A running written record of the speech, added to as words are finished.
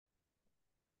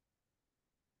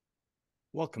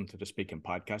Welcome to the Speaking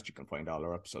Podcast. You can find all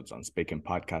our episodes on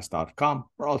speakingpodcast.com.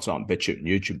 We're also on BitChute and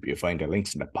YouTube. You find the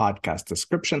links in the podcast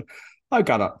description. I've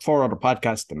got 4 other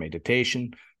podcasts: The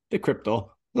Meditation, The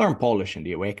Crypto, Learn Polish and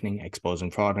The Awakening, Exposing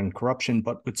Fraud and Corruption,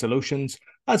 but with solutions,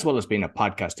 as well as being a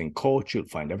podcasting coach. You'll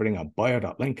find everything on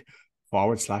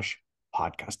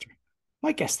bio.link/podcaster.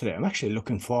 My guest today, I'm actually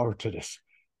looking forward to this.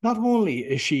 Not only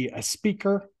is she a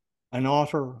speaker, an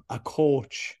author, a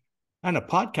coach, and a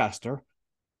podcaster,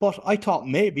 but I thought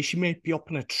maybe she might be up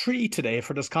in a tree today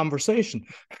for this conversation.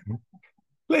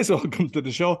 Please welcome to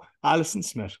the show, Alison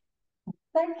Smith.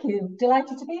 Thank you.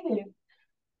 Delighted to be here.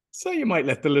 So you might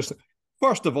let the listener,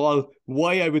 first of all,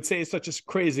 why I would say such a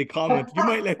crazy comment. You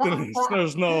might let the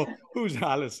listeners know who's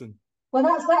Alison. Well,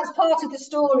 that's part of the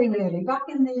story, really. Back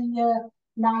in the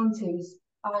 90s,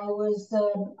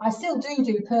 I still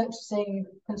do purchasing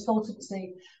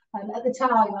consultancy. And at the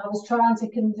time, I was trying to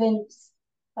convince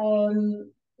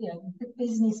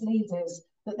business leaders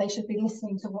that they should be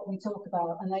listening to what we talk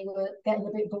about, and they were getting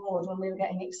a bit bored when we were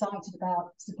getting excited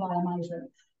about supplier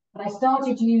management. And I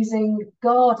started using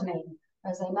gardening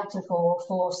as a metaphor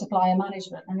for supplier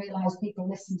management and realised people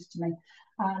listened to me,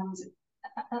 and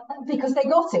because they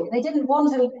got it. They didn't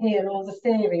want to hear all the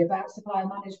theory about supplier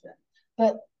management,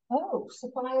 but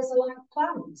suppliers are like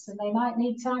plants and they might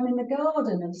need time in the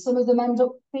garden, and some of them end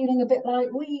up feeling a bit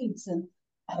like weeds, and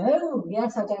oh,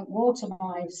 yes, I don't water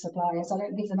my suppliers. I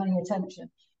don't give them any attention.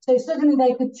 So suddenly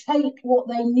they could take what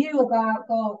they knew about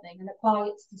gardening and apply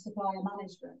it to supplier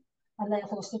management, and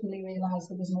therefore suddenly realise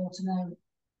there was more to know.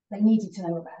 They needed to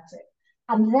know about it.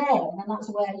 And that's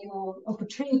where your upper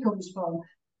tree comes from,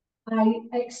 I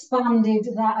expanded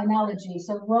that analogy.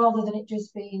 So rather than it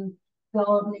just being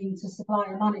gardening to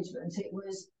supplier management, it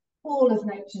was all of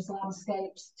nature's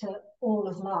landscapes to all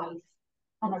of life.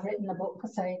 And I've written a book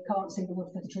saying can't see the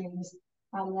wood for the trees.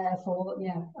 And therefore,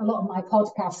 a lot of my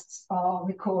podcasts are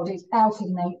recorded out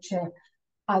in nature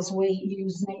as we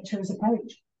use nature as a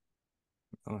coach.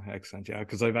 Oh, excellent. Yeah,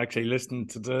 because I've actually listened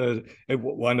to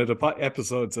one of the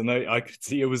episodes, and I could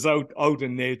see it was out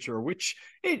in nature, which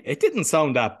it didn't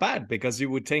sound that bad, because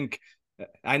you would think,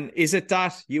 and is it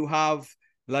that you have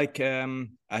like a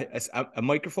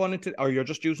microphone, or you're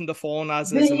just using the phone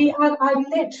as is? I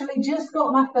literally just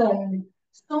got my phone.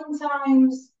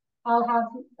 Sometimes I'll have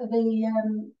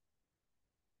the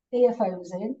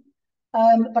earphones in,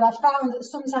 but I found that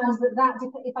sometimes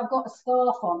that if I've got a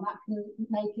scarf on, that can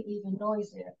make it even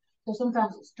noisier. So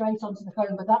sometimes it's straight onto the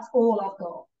phone, but that's all I've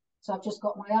got. So I've just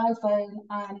got my iPhone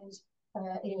and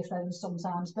earphones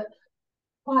sometimes, but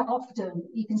quite often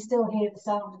you can still hear the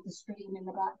sound of the stream in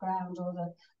the background, or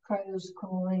the crows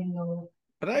cawing, or.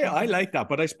 But I like that.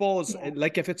 But I suppose,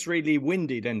 like, if it's really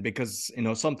windy, then, because,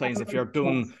 sometimes if you're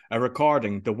doing a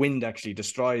recording, the wind actually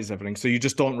destroys everything. So you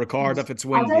just don't record if it's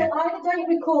windy. I don't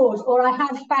record, or I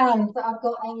have found that I've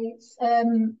got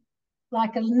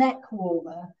like a neck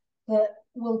warmer that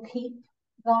will keep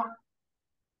the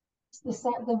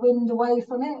wind away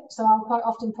from it. So I'll quite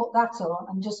often put that on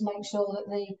and just make sure that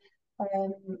the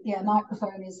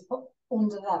microphone is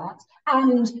under that,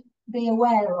 and be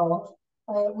aware of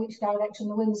which direction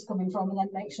the wind's coming from, and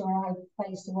then make sure I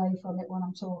face away from it when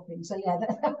I'm talking. So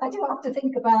I do have to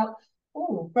think about,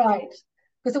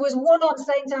 because there was one on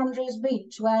St Andrew's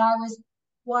Beach where I was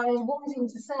wanting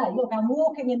to say, look, I'm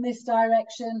walking in this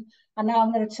direction and now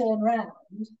I'm going to turn around,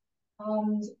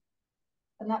 and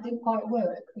that didn't quite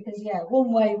work, because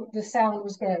one way the sound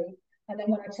was great, and then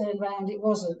when I turned around it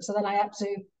wasn't. So then I had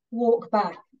to walk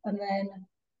back and then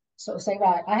sort of say,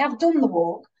 right, I have done the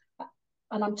walk,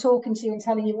 and I'm talking to you and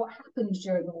telling you what happened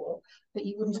during the walk, but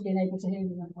you wouldn't have been able to hear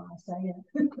me otherwise. So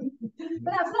but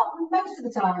that's not most of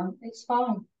the time. It's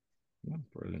fine. Yeah,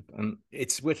 brilliant. And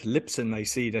it's with Lipson, I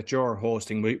see, that you're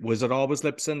hosting. Was it always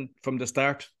Lipson from the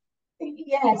start?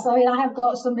 Yes, I mean, I have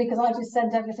got somebody, because I just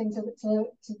sent everything to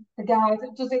the guy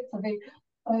that does it for me.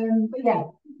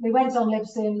 But we went on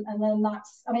Lipson, and then I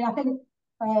think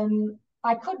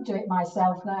I could do it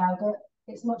myself now, but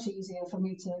it's much easier for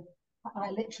me to.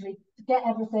 I literally get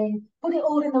everything, put it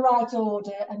all in the right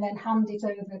order, and then hand it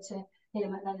over to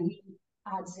him, and then he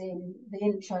adds in the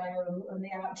intro and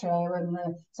the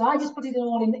outro, so I just put it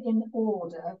all in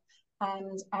order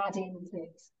and add in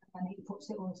bits, and he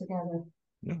puts it all together.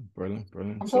 Yeah, brilliant.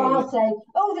 And so I'll say,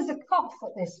 oh, there's a cough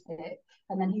at this bit,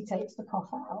 and then he takes the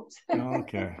cough out.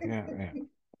 Okay, yeah.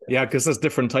 Yeah, because there's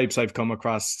different types I've come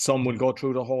across. Some will go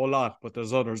through the whole lot, but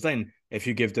there's others, then if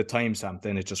you give the timestamp,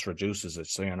 then it just reduces it.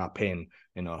 So you're not paying,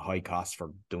 high cost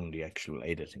for doing the actual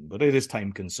editing. But it is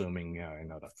time consuming. I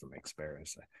know that from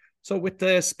experience. So with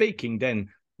the speaking then,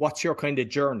 what's your kind of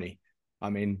journey?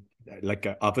 I mean, like,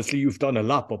 obviously you've done a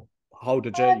lot, but how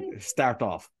did you start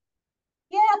off?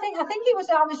 Yeah, I think it was.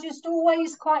 I was just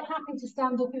always quite happy to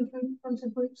stand up in front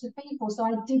of groups of people. So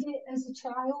I did it as a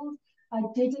child. I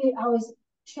did it. I was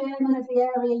chairman of the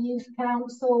area youth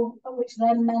council, which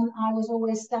then meant I was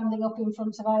always standing up in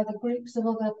front of either groups of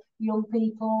other young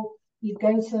people. You'd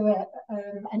go to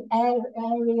an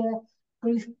area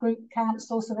group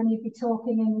council, so then you'd be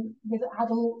talking with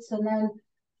adults, and then.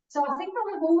 So I think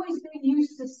I've always been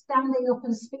used to standing up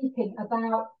and speaking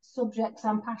about subjects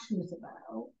I'm passionate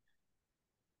about.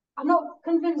 I'm not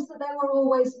convinced that they were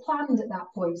always planned at that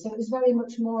point. So it was very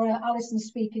much more Alison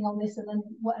speaking on this, and then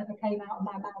whatever came out of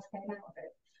my mouth came out of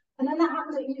it. And then that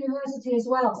happened at university as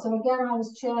well. So again, I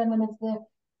was chairman of the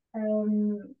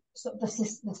sort of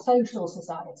the social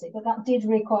society, but that did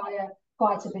require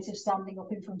quite a bit of standing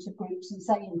up in front of groups and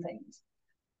saying things.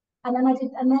 And then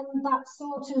and then that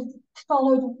sort of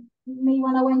followed me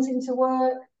when I went into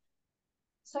work.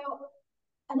 So.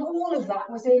 And all of that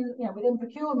was within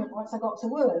procurement once I got to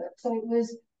work. So it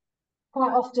was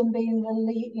quite often being the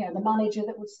lead, the manager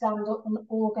that would stand up and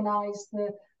organise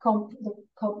the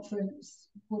conference,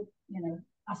 would,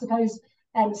 I suppose,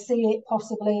 MC it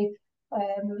possibly,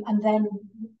 and then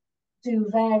do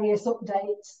various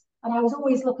updates. And I was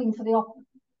always looking for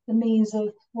the means of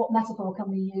what metaphor can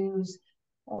we use,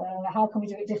 how can we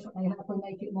do it differently, how can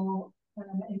we make it more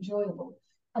enjoyable.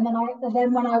 And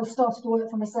then when I started to work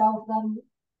for myself, then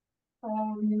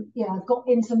I got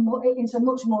into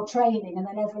much more training, and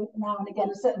then every now and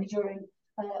again, certainly during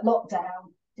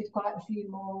lockdown, did quite a few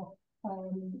more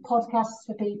podcasts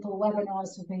for people,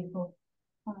 webinars for people,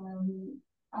 and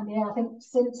I think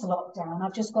since lockdown,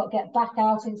 I've just got to getting back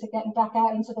out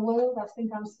into the world. I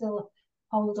think I'm still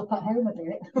holed up at home a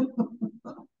bit.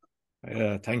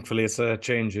 Yeah, thankfully it's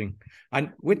changing.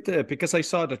 And because I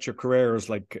saw that your career is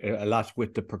like a lot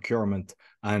with the procurement,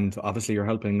 and obviously you're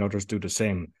helping others do the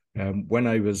same. When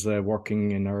I was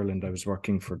working in Ireland, I was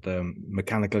working for the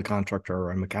mechanical contractor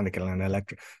or mechanical and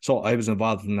electric. So I was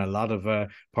involved in a lot of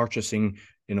purchasing,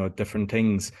 different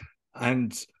things.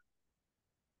 And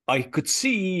I could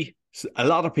see a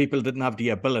lot of people didn't have the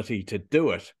ability to do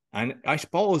it. And I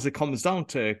suppose it comes down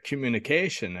to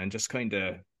communication and just kind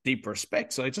of deep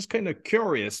respect. So I'm just kind of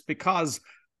curious, because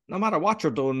no matter what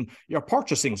you're doing, you're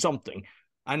purchasing something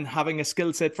and having a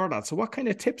skill set for that. So what kind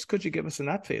of tips could you give us in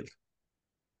that field?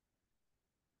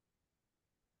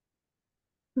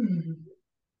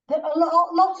 A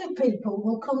lot of people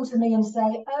will come to me and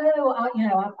say, "Oh,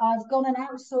 I've gone and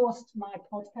outsourced my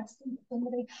podcasting to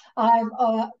somebody.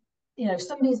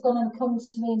 Somebody's gone and come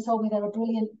to me and told me they're a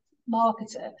brilliant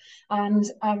marketer, and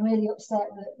I'm really upset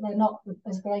that they're not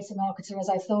as great a marketer as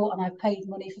I thought, and I've paid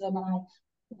money for them, and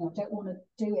I don't want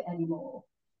to do it anymore."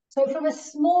 So from a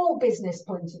small business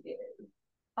point of view,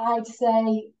 I'd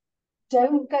say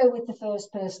don't go with the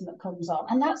first person that comes on.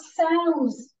 And that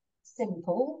sounds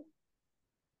simple,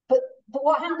 but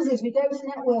what happens is we go to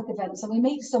network events and we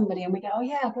meet somebody and we go, "Oh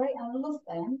yeah, great, I love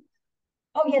them.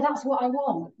 Oh yeah, that's what I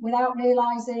want," without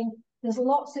realizing there's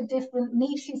lots of different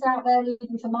niches out there,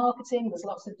 even for marketing. There's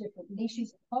lots of different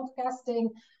niches for podcasting.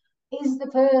 Is the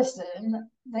person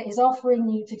that is offering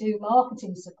you to do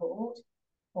marketing support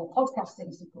or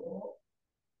podcasting support,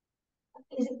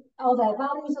 are their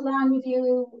values aligned with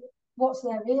you? What's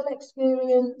their real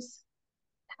experience?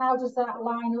 How does that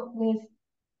line up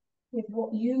with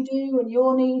what you do and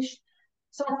your niche?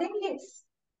 So I think it's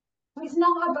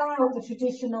not about the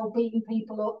traditional beating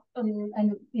people up and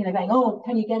going, "Oh,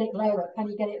 can you get it lower? Can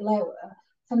you get it lower?"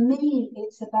 For me,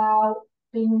 it's about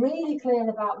being really clear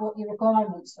about what your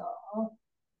requirements are,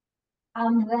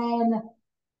 and then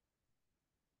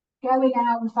going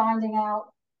out and finding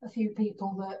out a few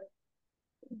people that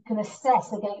can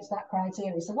assess against that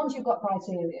criteria. So once you've got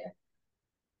criteria,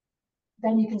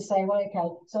 then you can say, "Well, okay,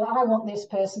 so I want this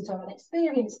person to have an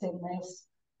experience in this.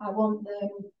 I want them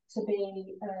to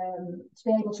be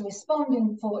able to respond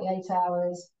in 48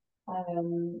 hours.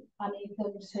 I need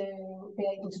them to be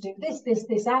able to do this, this,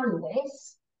 this, and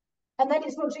this." And then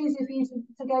it's much easier for you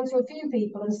to go to a few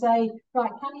people and say,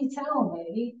 "Right, can you tell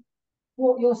me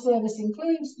what your service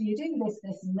includes? Do you do this,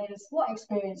 this, and this? What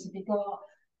experience have you got?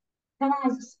 Can I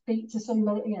speak to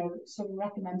somebody, some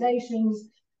recommendations?"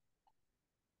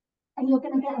 And you're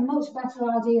going to get a much better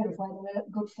idea of whether they're a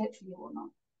good fit for you or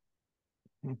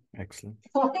not. Excellent.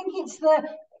 So I think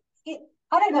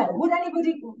I don't know, would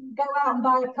anybody go out and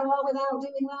buy a car without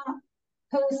doing that?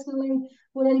 Personally,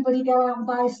 would anybody go out and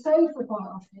buy a sofa quite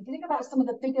often? If you think about some of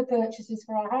the bigger purchases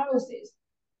for our houses,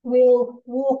 we'll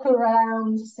walk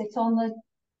around, sit on the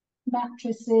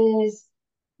mattresses.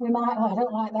 We might, "Oh, I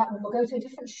don't like that one." We'll go to a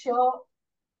different shop.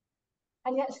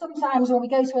 And yet sometimes when we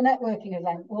go to a networking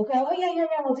event, we'll go, oh yeah,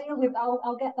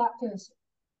 I'll get that person.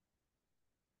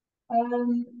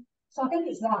 So I think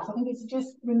it's that. I think it's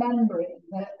just remembering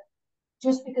that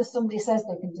just because somebody says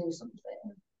they can do something,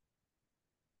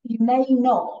 you may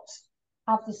not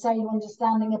have the same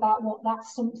understanding about what that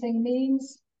something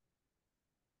means.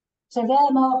 So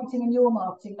their marketing and your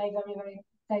marketing may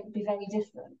be very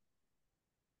different.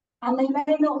 And they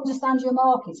may not understand your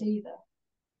market either.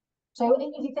 So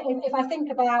if I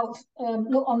think about,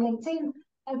 look on LinkedIn,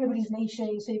 everybody's niche.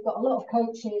 So you've got a lot of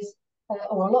coaches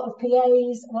or a lot of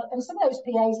PAs, and some of those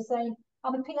PAs are saying,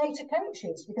 I'm a PA to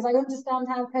coaches because I understand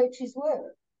how coaches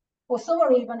work. Or some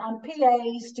are even, I'm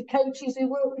PAs to coaches who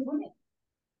work with women.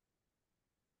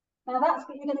 Now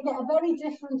you're going to get a very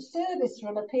different service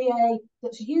from a PA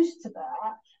that's used to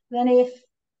that than if,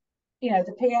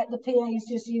 the PA is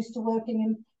just used to working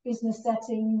in business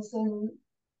settings and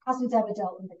hasn't ever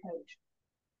dealt with a coach.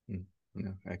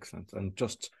 Yeah, excellent. And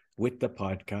just with the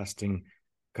podcasting,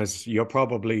 because you're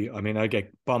probably, I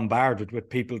get bombarded with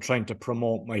people trying to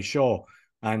promote my show,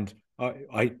 and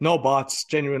I know bots,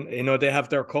 genuine, they have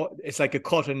their it's like a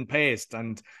cut and paste,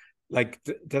 and like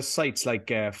there's sites like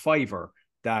Fiverr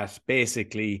that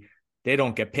basically they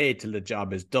don't get paid till the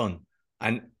job is done,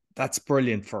 and that's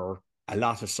brilliant for a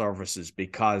lot of services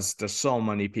because there's so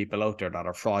many people out there that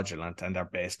are fraudulent and they're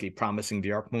basically promising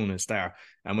the earth, moon, and star.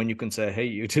 And when you can say, hey,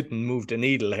 you didn't move the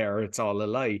needle here, it's all a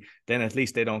lie, then at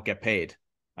least they don't get paid.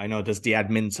 I know there's the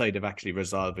admin side of actually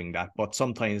resolving that, but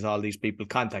sometimes all these people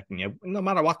contacting you, no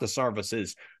matter what the service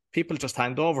is, people just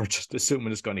hand over, just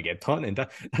assuming it's going to get done, and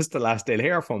that's the last they'll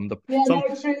hear from them. No,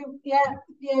 true. Yeah.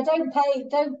 Don't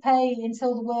pay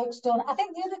until the work's done. I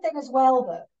think the other thing as well,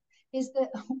 though, is that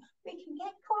we can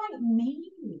get quite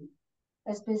mean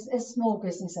as small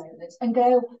business owners and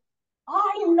go,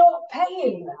 I'm not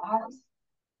paying that.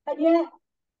 And yet,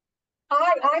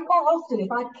 I quite often,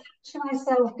 if I catch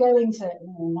myself going to,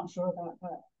 I'm not sure about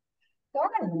that. Go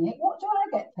on a minute, what do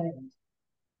I get paid?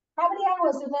 How many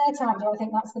hours of their time do I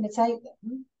think that's going to take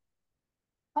them?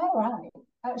 All right.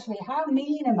 Actually, how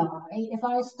mean am I if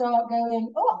I start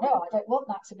going, oh, no, I don't want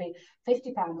that to be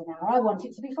 £50 an hour. I want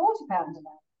it to be £40 an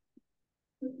hour.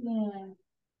 Yeah.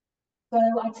 So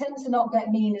I tend to not get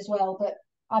mean as well, but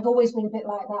I've always been a bit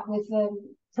like that with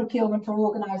procurement for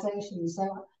organisations.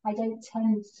 So I don't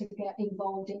tend to get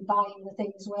involved in buying the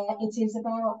things where it is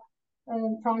about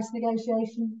price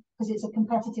negotiation because it's a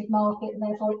competitive market and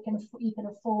therefore you can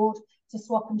afford to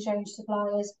swap and change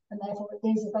suppliers, and therefore it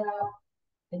is about,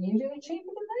 can you do it cheaper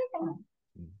than they can?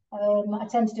 I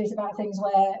tend to do it about things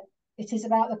where it is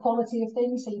about the quality of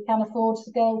things, so you can afford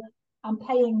to go, I'm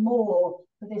paying more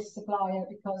for this supplier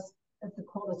because of the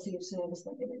quality of service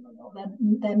they're giving me, or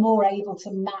they're more able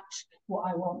to match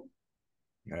what I want.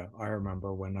 Yeah, I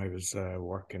remember when I was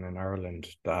working in Ireland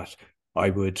that I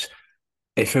would,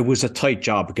 if it was a tight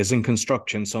job, because in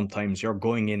construction sometimes you're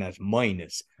going in at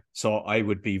minus, so I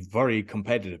would be very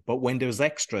competitive. But when there's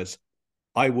extras,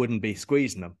 I wouldn't be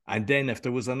squeezing them. And then if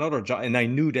there was another job, and I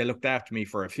knew they looked after me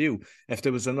for a few, if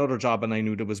there was another job and I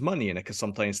knew there was money in it, because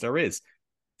sometimes there is,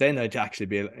 then I'd actually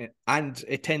be, and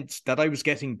it tends that I was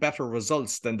getting better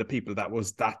results than the people that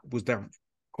was their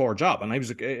core job. And I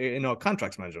was a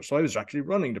contracts manager, so I was actually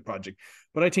running the project.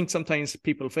 But I think sometimes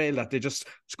people fail that they just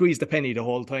squeeze the penny the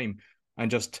whole time and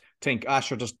just think,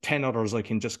 sure, there's 10 others I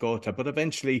can just go to. But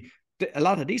eventually, a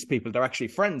lot of these people, they're actually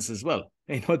friends as well.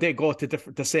 They go to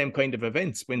the same kind of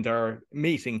events when they're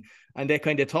meeting and they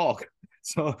kind of talk.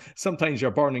 So sometimes you're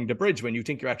burning the bridge when you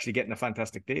think you're actually getting a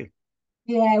fantastic deal.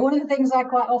 Yeah, one of the things I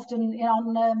quite often,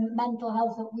 on mental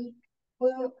health at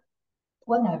work,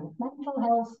 mental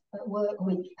health at work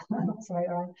week, that's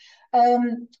right,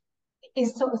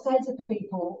 is sort of say to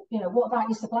people, what about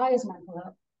your suppliers' mental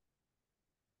health?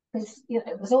 Because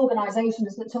there's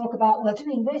organisations that talk about we're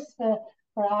doing this for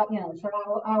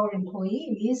our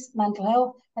employees' mental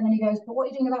health, and then he goes, but what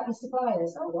are you doing about your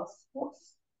suppliers? Oh,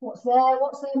 what's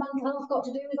their mental health got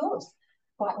to do with us?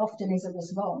 Quite often is a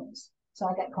response. So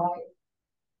I get quite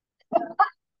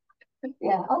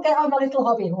yeah, I'll get on my little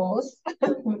hobby horse.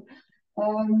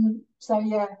 So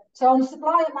on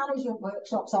supplier management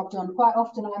workshops I've done, quite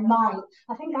often I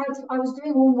think I was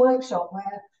doing one workshop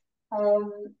where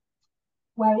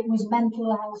it was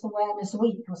Mental Health Awareness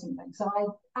Week or something. So I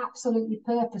absolutely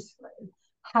purposefully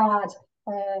had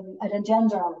an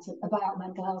agenda item about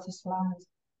mental health for suppliers.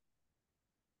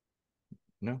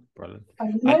 No, brilliant.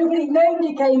 And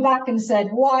nobody came back and said,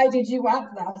 why did you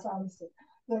have that, Alison?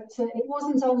 But it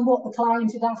wasn't on what the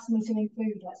client had asked me to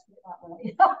include, let's put it that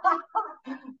way.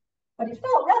 But it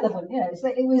felt relevant, so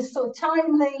it was sort of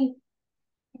timely,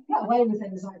 get away with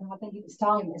things like that. I think it's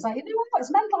time. It's like, you know what?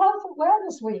 It's Mental Health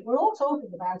Awareness Week. We're all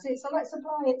talking about it, so let's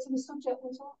apply it to the subject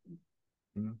we're talking.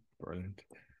 Brilliant.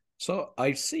 So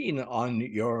I've seen on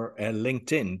your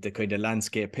LinkedIn the kind of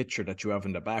landscape picture that you have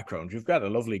in the background. You've got a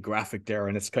lovely graphic there,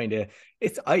 and it's kind of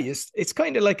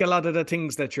like a lot of the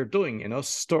things that you're doing, you know,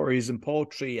 stories and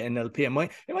poetry, NLP.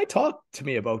 You might talk to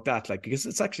me about that, like, because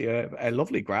it's actually a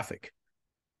lovely graphic.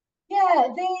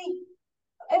 Yeah,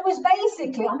 it was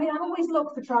basically, I mean, I always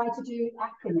look for trying to do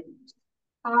acronyms,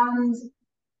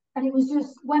 and it was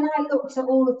just when I looked at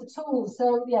all of the tools.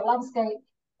 So yeah, landscape.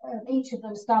 Each of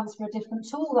them stands for a different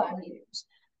tool that I use.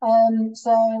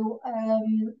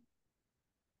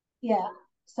 Yeah,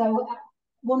 so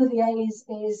one of the A's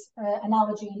is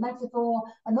analogy and metaphor.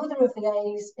 Another of the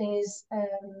A's is,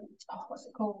 what's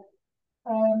it called?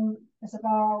 It's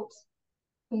about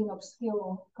being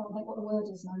obscure. Can't think what the word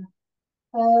is now.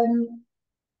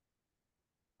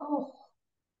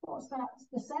 What's that?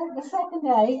 The second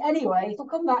A. Anyway, it'll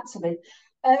come back to me.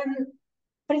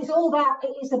 But it's all that,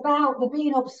 it's about the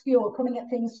being obscure, coming at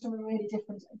things from a really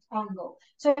different angle.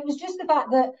 So it was just the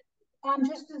fact that I'm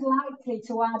just as likely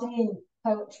to add in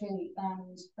poetry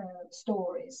and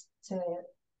stories to.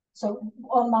 So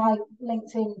on my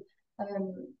LinkedIn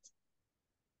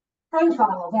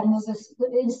profile, then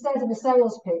instead of a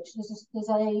sales pitch, there's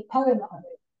a poem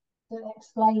that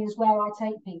explains where I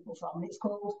take people from. It's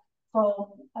called From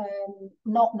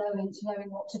Not Knowing to Knowing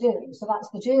What to Do. So that's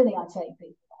the journey I take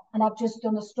people. And I've just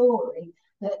done a story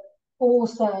that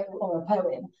also, or a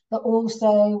poem, that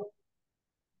also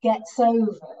gets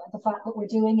over the fact that we're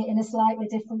doing it in a slightly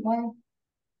different way.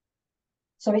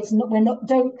 So it's not,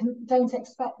 don't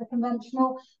expect the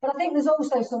conventional. But I think there's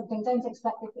also something, don't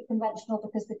expect the conventional,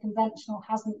 because the conventional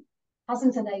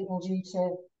hasn't enabled you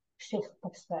to shift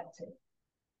perspective.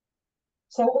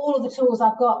 So all of the tools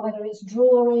I've got, whether it's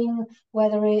drawing,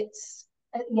 whether it's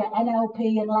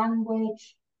NLP and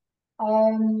language,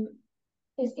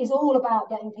 is all about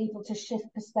getting people to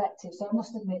shift perspective. So I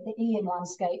must admit, the E in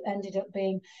landscape ended up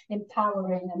being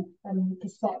empowering and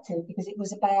perspective, because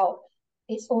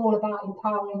it's all about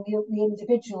empowering the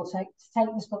individual to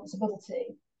take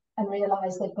responsibility and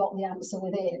realise they've got the answer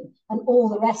within. And all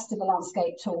the rest of the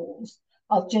landscape tools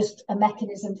are just a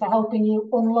mechanism for helping you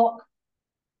unlock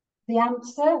the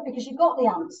answer, because you've got the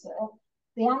answer.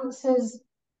 The answer's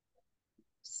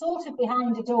sort of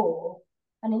behind a door,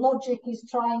 and logic is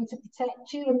trying to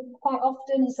protect you, and quite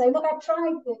often say, look, I've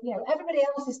tried, everybody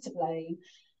else is to blame.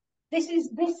 This is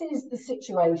the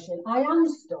situation. I am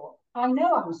stuck. I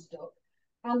know I'm stuck.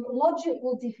 And logic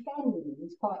will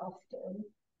defend quite often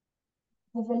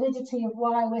the validity of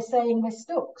why we're saying we're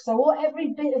stuck. So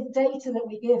every bit of data that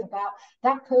we give about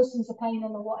that person's a pain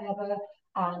in the whatever,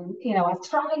 and I've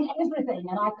tried everything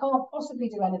and I can't possibly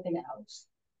do anything else.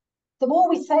 The more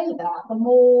we say that, the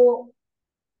more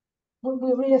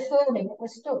we're reaffirming that we're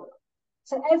stuck.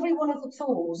 So every one of the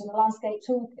tools in the landscape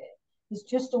toolkit is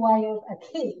just a way of a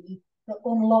key that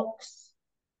unlocks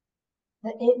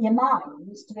your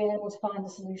mind to be able to find the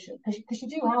solution. Because you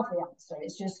do have the answer.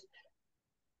 It's just,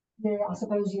 I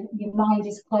suppose, your mind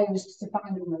is closed to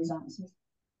finding those answers.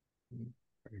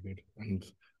 Very good. And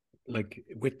like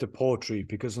with the poetry,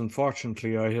 because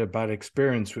unfortunately I had a bad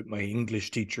experience with my English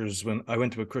teachers when I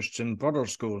went to a Christian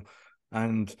Brothers school,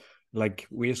 and like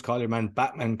we used to call your man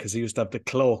Batman because he used to have the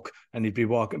cloak and he'd be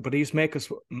walking, but he used to make us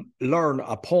learn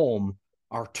a poem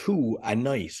or two a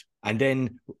night. And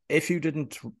then if you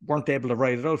weren't able to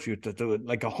write it out, you had to do it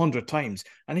like 100 times.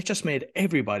 And it just made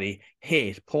everybody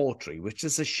hate poetry, which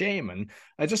is a shame. And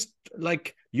I just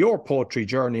like your poetry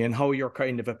journey and how you're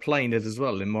kind of applying it as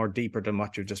well, and more deeper than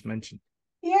what you just mentioned.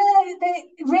 Yeah, they're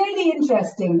really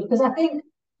interesting, because I think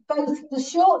both the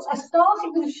shorts, I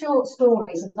started with short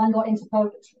stories and then got into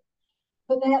poetry,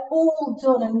 but they're all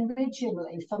done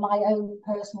originally for my own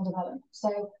personal development.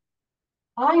 So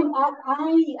I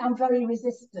am very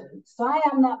resistant. So I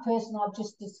am that person I've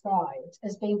just described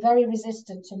as being very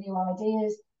resistant to new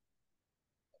ideas.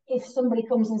 If somebody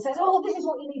comes and says, oh, this is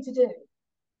what you need to do.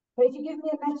 But if you give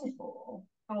me a metaphor,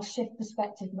 I'll shift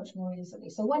perspective much more easily.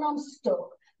 So when I'm stuck,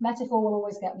 metaphor will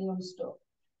always get me unstuck.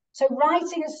 So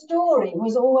writing a story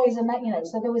was always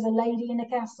so there was a lady in a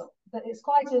castle. But it's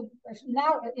quite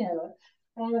now,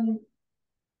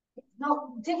 it's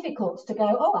not difficult to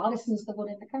go, oh, Alison's the one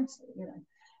in the castle,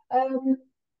 and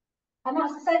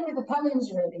that's the same with the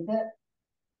poems, really, that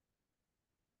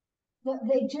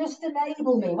they just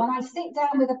enable me when I sit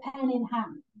down with a pen in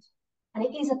hand, and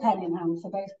it is a pen in hand for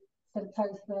both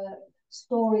the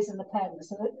stories and the poems.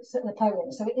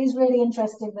 So it is really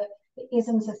interesting that it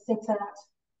isn't a sit at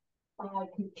my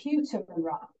computer and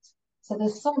write. So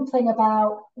there's something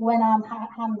about when I'm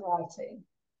handwriting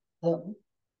them,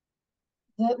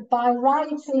 that by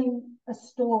writing a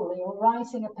story or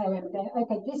writing a poem, going,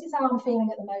 okay, this is how I'm feeling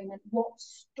at the moment. What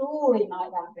story might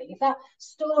that be? If that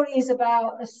story is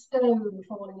about a stone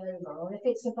falling over, or if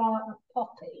it's about a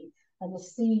poppy and the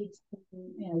seeds,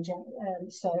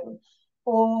 stone,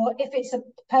 or if it's a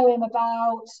poem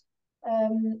about,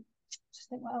 just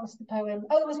think what else the poem.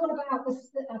 Oh, there was one about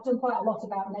this. I've done quite a lot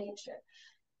about nature,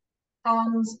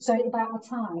 and so about the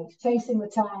tide, chasing the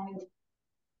tide.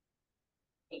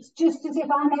 It's just as if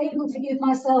I'm able to give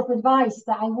myself advice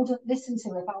that I wouldn't listen to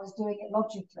if I was doing it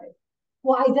logically.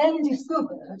 What I then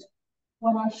discovered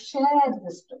when I shared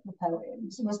the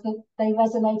poems was that they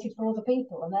resonated for other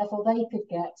people, and therefore they could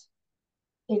get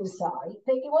insight.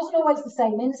 It wasn't always the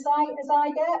same insight as I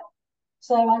get.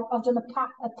 So I've done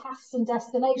a paths and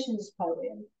destinations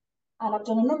poem, and I've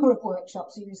done a number of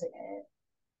workshops using it.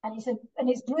 And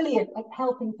it's brilliant at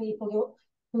helping people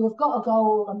who have got a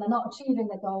goal and they're not achieving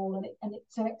the goal, and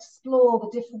to explore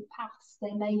the different paths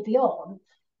they may be on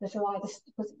that are either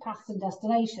paths and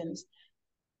destinations.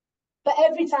 But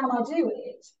every time I do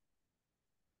it,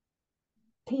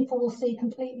 people will see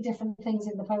completely different things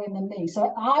in the poem than me.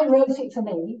 So I wrote it for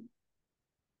me,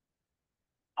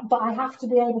 but I have to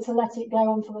be able to let it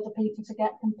go on for other people to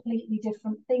get completely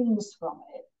different things from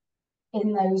it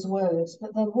in those words.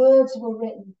 But the words were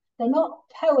written, they're not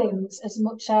poems as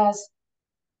much as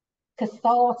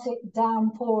cathartic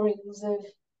downpourings of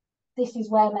this is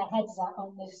where my head's at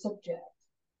on this subject.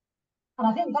 And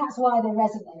I think that's why they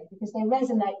resonate, because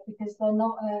they're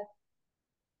not a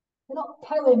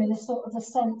poem in the sort of the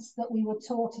sense that we were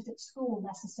taught it at school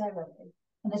necessarily.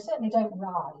 And they certainly don't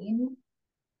rhyme.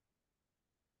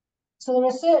 So there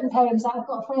are certain poems. I've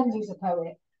got a friend who's a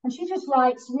poet, and she just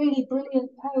writes really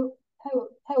brilliant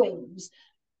poems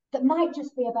that might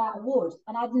just be about a wood.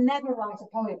 And I'd never write a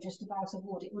poem just about a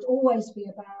wood. It would always be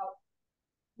about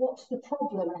what's the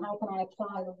problem and how can I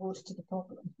apply the wood to the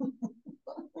problem.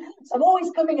 So I'm always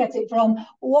coming at it from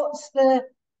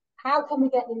how can we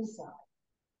get insight?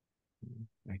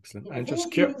 Excellent. And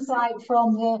just insight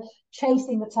from the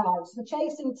chasing the tide. So the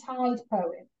chasing tide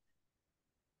poem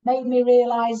made me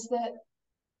realise that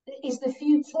is the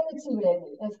futility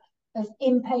really of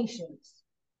impatience,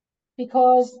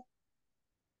 because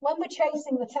when we're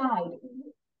chasing the tide,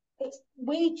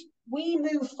 we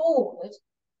move forward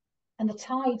and the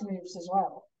tide moves as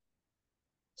well.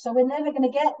 So we're never going to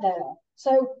get there.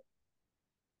 So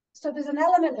there's an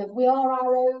element of we are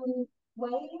our own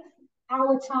wave.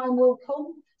 Our time will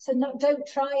come. So don't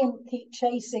try and keep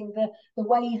chasing the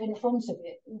wave in front of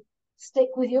you. Stick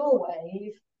with your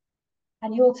wave,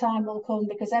 and your time will come,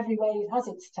 because every wave has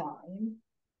its time.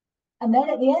 And then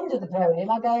at the end of the poem,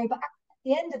 I go, but at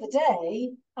the end of the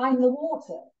day, I'm the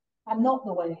water. I'm not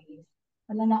the wave.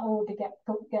 And then that all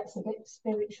gets a bit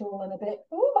spiritual and a bit,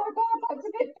 oh my God, that's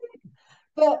a bit big.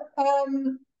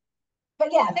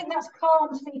 But yeah, I think that's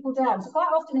calmed people down. So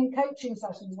quite often in coaching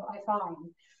sessions, what I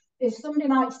find is somebody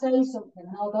might say something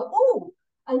and I'll go, oh,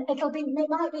 and it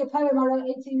might be a poem I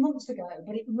wrote 18 months ago,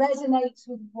 but it resonates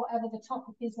with whatever the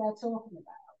topic is they're talking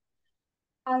about.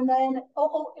 And then,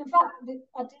 in fact,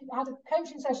 I had a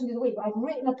coaching session the other week. I'd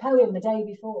written a poem the day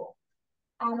before.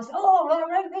 And I said, oh, well, I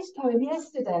wrote this poem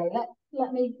yesterday.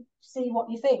 Let me see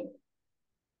what you think.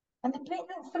 And the bit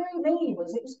that threw me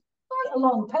was it was quite a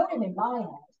long poem in my head.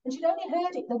 And she'd only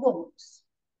heard it the once.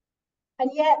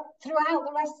 And yet, throughout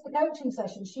the rest of the coaching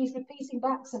session, she's repeating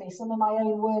back to me some of my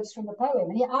own words from the poem.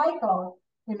 And yet I can't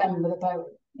remember the poem,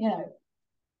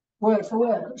 word for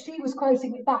word. But she was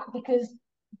quoting it back because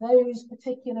those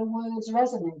particular words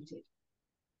resonated.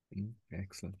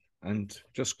 Excellent. And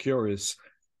just curious,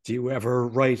 do you ever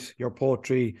write your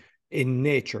poetry in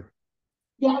nature?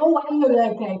 Yeah,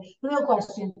 okay. Real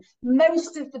question.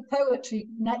 Most of the poetry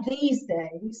these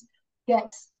days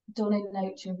gets done in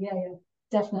nature. Yeah,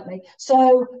 definitely.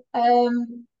 So,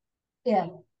 yeah,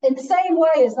 in the same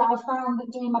way as that I found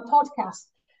that doing my podcast,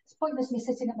 it's pointless me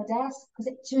sitting at my desk because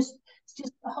it's just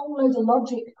a whole load of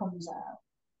logic comes out,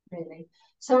 really.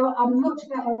 So I'm much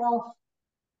better off.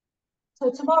 So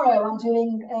tomorrow I'm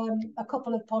doing a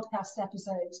couple of podcast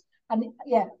episodes, and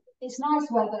yeah, it's nice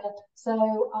weather,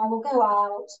 so I will go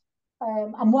out.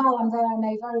 And while I'm there, I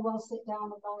may very well sit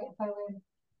down and write a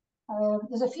poem.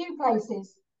 There's a few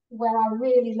places where I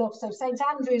really love. So St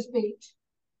Andrew's Beach,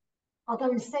 I'll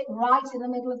go and sit right in the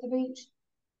middle of the beach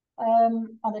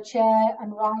on a chair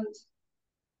and write.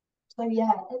 So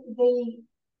yeah,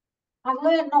 I've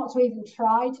learned not to even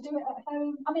try to do it at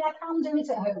home. I mean, I can do it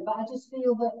at home, but I just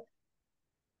feel that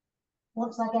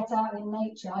once I get out in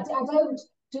nature, I don't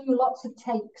do lots of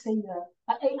takes either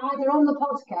on the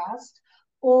podcast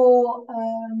or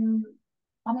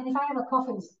I mean, if I have a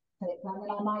coughing fit, then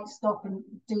I might stop and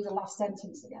do the last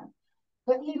sentence again.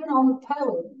 But even on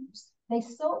poems, they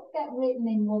sort of get written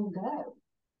in one go.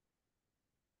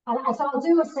 And so I'll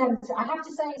do a sentence. I have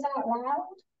to say it out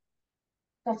loud.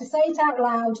 I have to say it out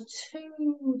loud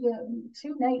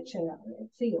to nature, it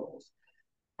feels.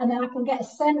 And then I can get a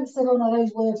sense that one of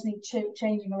those words need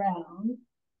changing around.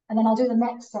 And then I'll do the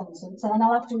next sentence. And then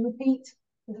I'll have to repeat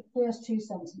the first two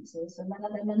sentences. And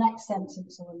then the next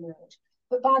sentence will emerge.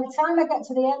 But by the time I get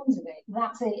to the end of it,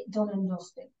 that's it, done and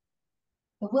dusted.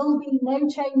 There will be no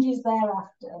changes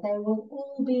thereafter. They will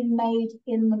all be made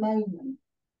in the moment.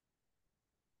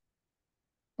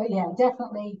 But yeah,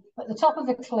 definitely at the top of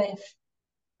a cliff,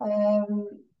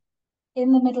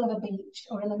 in the middle of a beach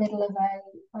or in the middle of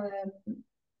a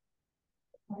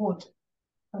wood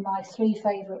are my three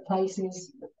favourite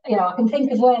places. You know, I can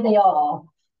think of where they are.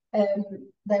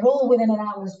 They're all within an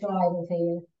hour's drive of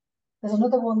here. There's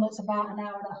another one that's about an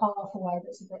hour and a half away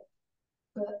that's a bit,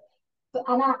 but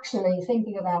and actually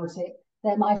thinking about it,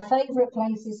 they're my favourite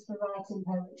places for writing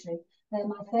poetry. They're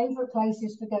my favourite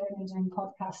places for going and doing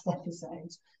podcast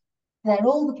episodes. They're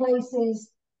all the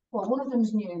places, well, one of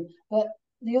them's new, but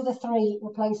the other three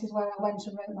were places where I went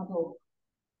and wrote my book.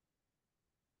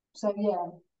 So, yeah.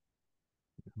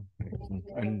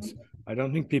 And I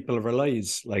don't think people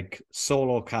realize like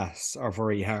solo casts are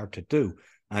very hard to do.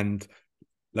 And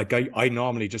like I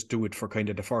normally just do it for kind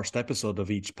of the first episode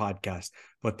of each podcast.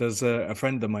 But there's a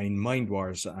friend of mine, Mind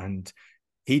Wars, and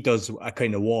he does a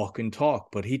kind of walk and talk,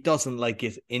 but he doesn't like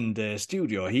it in the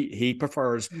studio. He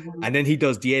prefers, and then he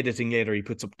does the editing later. He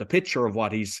puts up the picture of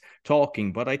what he's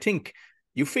talking. But I think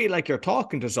you feel like you're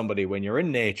talking to somebody when you're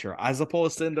in nature, as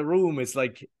opposed to in the room. It's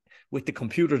like with the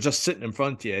computer just sitting in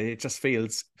front of you. It just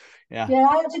feels, yeah. Yeah,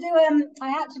 I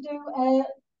had to do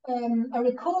a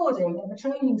recording of a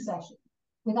training session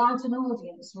without an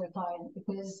audience for a client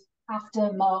because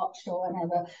after March or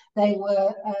whenever, they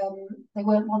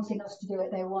weren't wanting us to do it.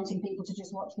 They were wanting people to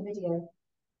just watch the video.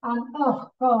 And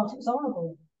oh God, it was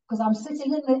horrible because I'm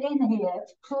sitting in here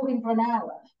talking for an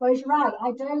hour. Whereas right,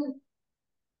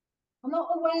 I'm not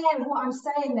aware of what I'm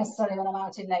saying necessarily when I'm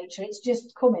out in nature. It's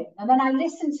just coming. And then I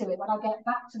listen to it when I get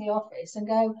back to the office and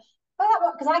go,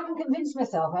 oh, because I can convince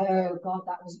myself, oh God,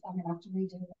 I'm going to have to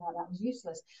redo that was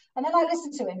useless. And then I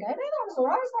listen to it and go, no, that was all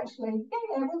right, actually.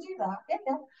 Yeah, we'll do that.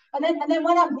 Yeah. And then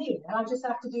when I'm here, I just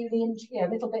have to do the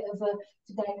little bit of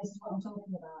today, this is what I'm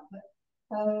talking about. But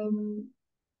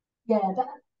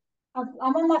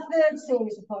I'm on my third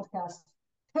series of podcasts.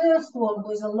 First one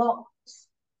was a lot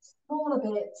smaller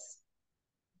bits,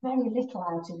 very little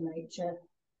out in nature.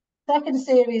 Second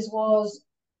series was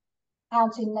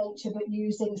out in nature but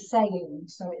using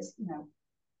sayings. So it's,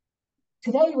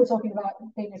 today we're talking about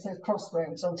being at a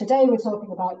crossroads, or today we're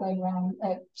talking about going around,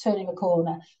 turning a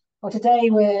corner, or today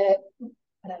we're,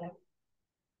 I don't know,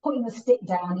 putting the stick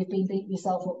down you've been beating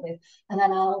yourself up with. And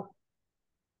then I'll,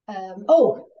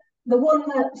 the one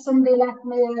that somebody left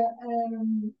me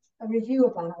a review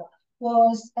about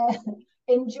was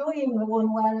enjoying the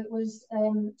one where it was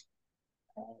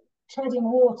treading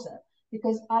water,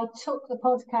 because I took the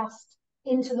podcast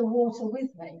into the water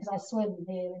with me because I swim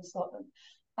here in Scotland.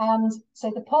 And so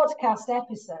the podcast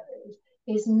episode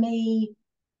is me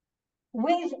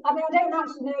with, I don't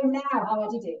actually know now how I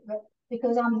did it, but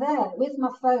because I'm there with my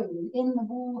phone in the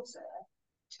water,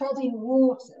 treading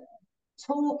water,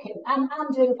 talking and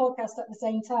doing a podcast at the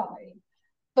same time.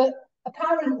 But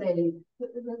apparently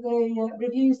the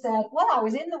review said, well, I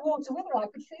was in the water with her, I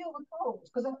could feel the cold,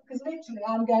 because literally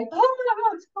I'm going,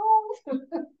 oh, it's cold.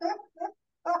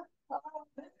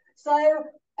 So,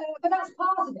 but that's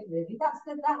part of it, really. That's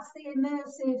the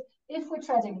immersive. If we're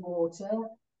treading water,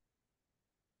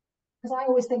 because I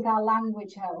always think our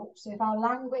language helps. If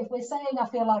we're saying I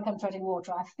feel like I'm treading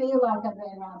water, I feel like I'm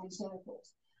going around in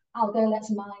circles, I'll go, let's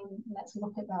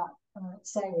look at that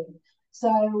saying.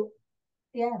 So,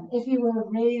 yeah, if you were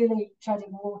really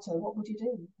treading water, what would you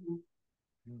do?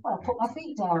 Well, I'd put my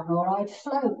feet down, or I'd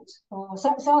float,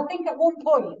 so I think at one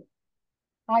point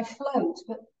I float,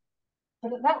 but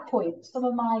at that point, some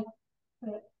of my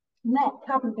neck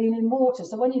hadn't been in water.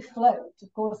 So when you float,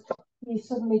 of course, you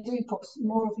suddenly do put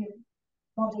more of your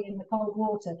body in the cold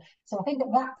water. So I think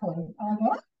at that point,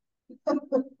 I'm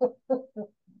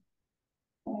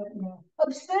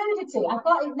absurdity. I've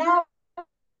got it now.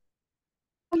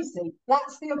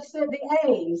 That's the absurd. The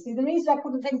A. See, the reason I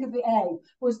couldn't think of the A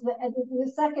was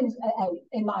the second A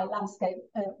in my landscape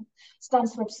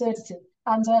stands for absurdity,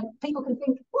 and people can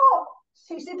think, what?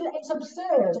 She said it's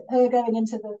absurd, her going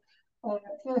into the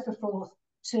Firth of Forth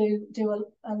to do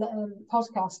a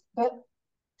podcast. But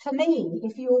for me,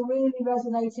 if you're really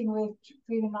resonating with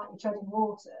feeling like you're treading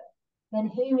water, then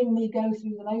hearing me go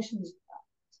through the motions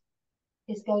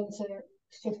is going to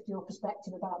shift your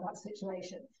perspective about that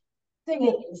situation. Thing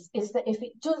is that if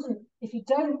you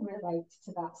don't relate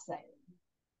to that saying,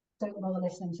 don't bother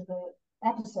listening to the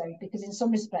episode, because in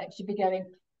some respects you'd be going,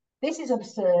 this is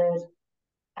absurd,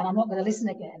 and I'm not going to listen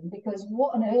again, because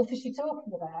what on earth is she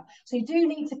talking about? So you do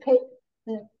need to pick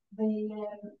the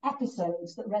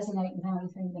episodes that resonate with how you're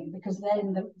feeling, because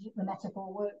then the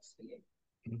metaphor works for you.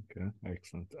 Okay,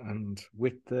 excellent. And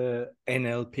with the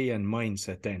NLP and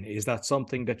mindset, then, is that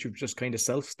something that you've just kind of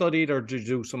self-studied, or did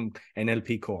you do some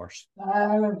NLP course?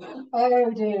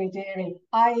 Oh, dearie.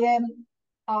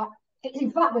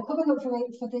 In fact, we're coming up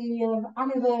for the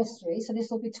anniversary, so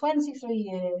this will be 23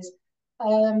 years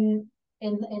in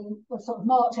sort of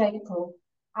March, April,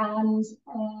 and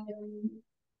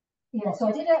yeah, so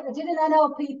I did an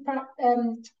NLP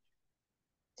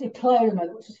diploma,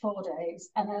 which was 4 days,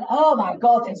 and then, oh my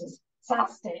God, this is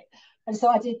fantastic. And so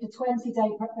I did the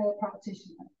 20-day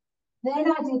practitioner. Then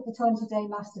I did the 20-day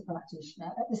master practitioner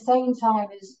at the same time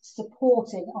as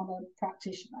supporting on a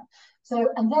practitioner. So,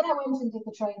 and then I went and did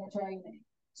the trainer training.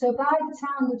 So by the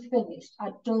time we'd finished,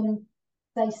 I'd done,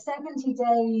 say, 70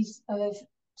 days of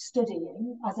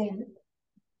studying, as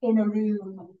in a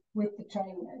room with the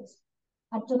trainers.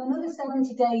 I've done another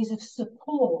 70 days of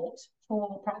support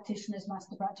for practitioners,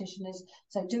 master practitioners,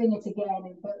 so doing it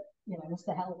again, but as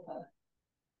the helper.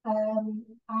 And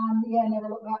yeah, never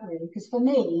looked back really, because for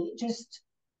me, it just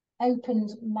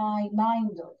opened my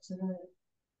mind up to the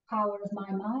power of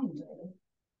my mind, really.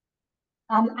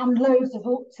 And loads of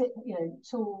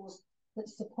tools that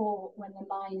support when the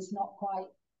mind's not quite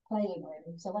playing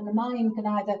really. So when the mind can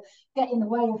either get in the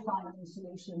way of finding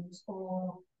solutions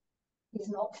or is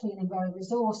not feeling very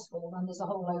resourceful, then there's a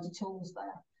whole load of tools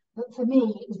there. But for me,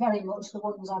 it was very much the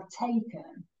ones I've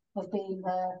taken of being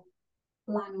the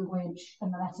language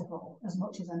and the metaphor as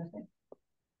much as anything.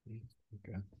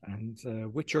 Okay.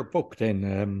 And with your book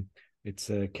then,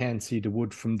 it's Can't See the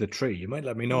Wood from the Tree. You might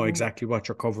let me know exactly what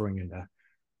you're covering in that.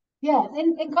 Yeah,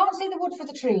 in Can't See the Wood for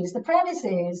the Trees, the premise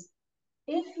is,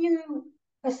 if you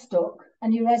are stuck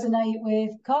and you resonate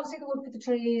with can't see the wood for the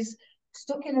trees,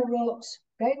 stuck in a rut,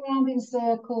 going around in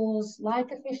circles,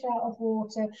 like a fish out of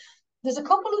water, there's a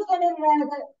couple of them in there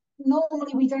that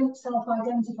normally we don't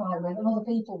self-identify with, and other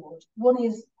people would. One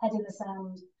is head in the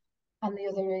sand, and the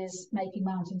other is making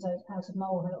mountains out of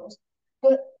molehills.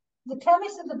 But the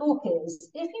premise of the book is,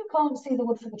 if you can't see the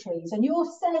wood for the trees, and you're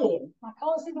saying, I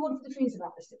can't see the wood for the trees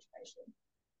about this situation,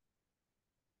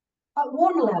 at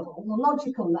one level, the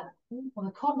logical level, or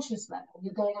the conscious level,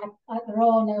 you're going, there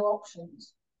are no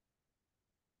options.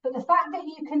 But the fact that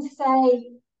you can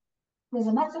say, there's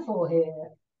a metaphor here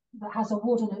that has a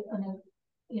wood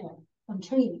and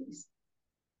trees,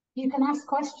 you can ask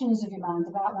questions of your mind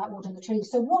about that wood and the trees.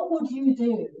 So what would you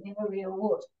do in a real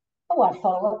wood? Oh, I'd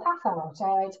follow a path out,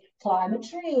 I'd climb a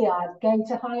tree, I'd go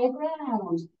to higher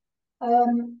ground.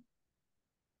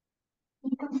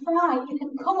 You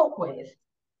can come up with,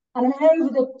 and I mean, over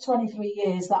the 23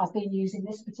 years that I've been using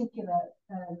this particular,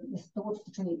 the wood for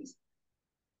the trees,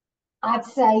 I'd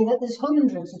say that there's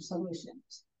hundreds of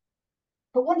solutions.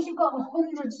 But once you've got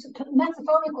hundreds of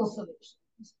metaphorical solutions,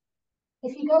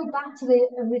 if you go back to the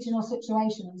original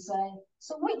situation and say,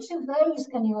 so which of those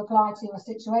can you apply to your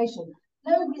situation?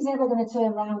 Nobody's ever going to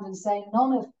turn around and say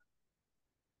none of,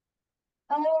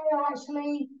 oh,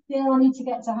 actually, yeah, I need to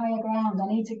get to higher ground. I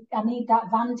need that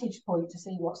vantage point to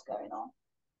see what's going on.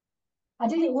 I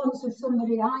did it once with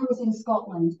somebody. I was in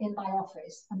Scotland in my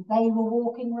office, and they were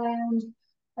walking around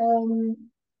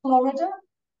Florida.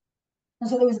 And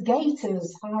so there was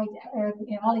gators,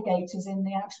 alligators in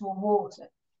the actual water.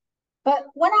 But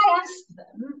when I asked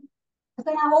them, because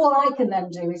then all I can then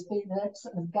do is be the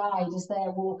sort of guide as they're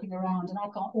walking around, and I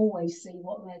can't always see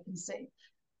what they can see.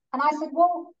 And I said,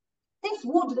 well, this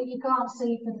wood that you can't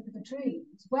see for the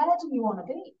trees, where do you want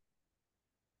to be?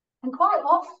 And quite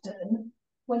often,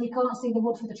 when you can't see the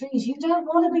wood for the trees, you don't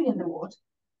want to be in the wood,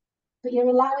 but you're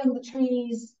allowing the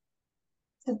trees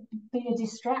to be a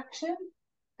distraction.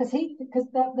 Because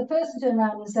the person turned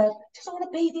around and said, just want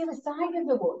to be the other side of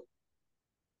the wood.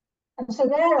 And so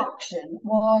their action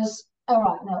was, all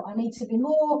right, no, I need to be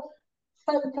more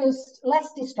focused,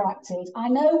 less distracted. I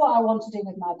know what I want to do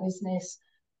with my business,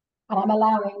 and I'm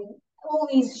allowing all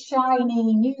these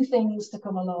shiny new things to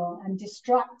come along and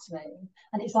distract me.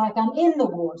 And it's like I'm in the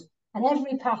wood, and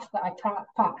every path that I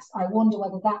pass, I wonder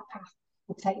whether that path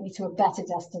will take me to a better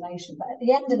destination. But at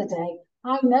the end of the day,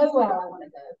 I know where I want to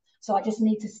go. So I just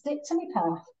need to stick to my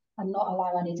path and not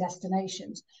allow any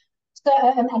destinations, so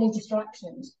any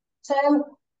distractions.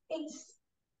 So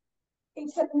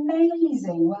it's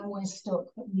amazing when we're stuck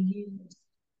that we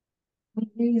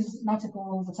use metaphor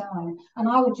all the time. And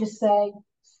I would just say,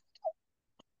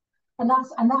 and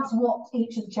that's what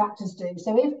each of the chapters do.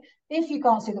 So if you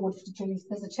can't see the wood for the trees,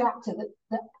 there's a chapter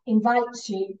that invites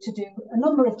you to do a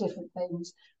number of different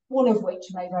things, one of which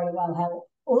may very well help,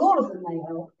 or all of them may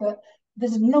help, but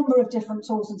there's a number of different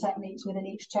tools and techniques within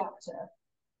each chapter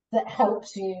that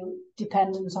helps you,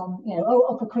 dependent on, you know,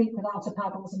 up a creek without a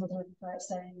paddle is another way of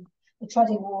saying, the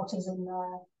treading waters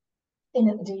in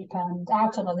at the deep end,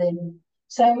 out on a limb.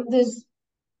 So there's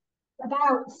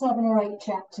about 7 or 8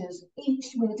 chapters, each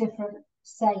with a different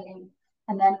saying,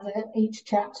 and then each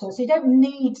chapter. So you don't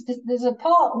need, there's a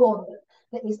part 1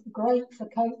 that is great for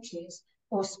coaches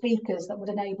or speakers that would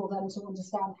enable them to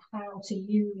understand how to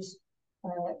use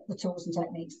the tools and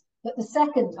techniques. But the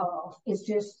second half is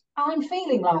just, I'm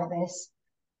feeling like this.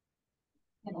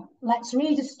 You know, let's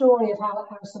read a story of how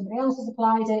somebody else has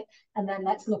applied it, and then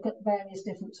let's look at various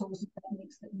different tools and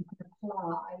techniques that you can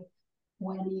apply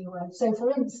when you so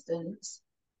for instance,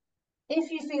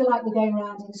 if you feel like you're going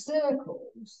around in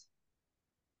circles,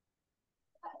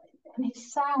 and it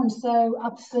sounds so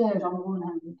absurd on the one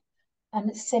hand, and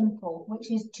it's simple,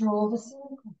 which is draw the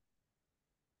circle.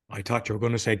 I thought you were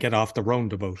going to say get off the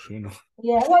roundabout, you know.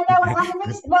 Yeah, well, no,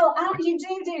 and you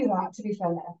do that, to be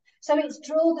fair. So it's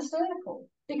draw the circle,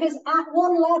 because at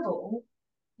one level,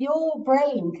 your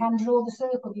brain can draw the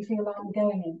circle you feel like you're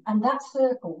going in, and that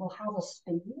circle will have a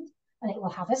speed, and it will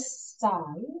have a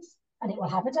size, and it will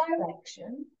have a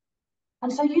direction.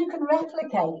 And so you can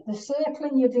replicate the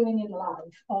circling you're doing in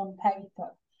life on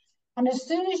paper. And as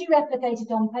soon as you replicate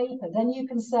it on paper, then you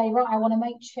can say, right, I want to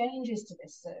make changes to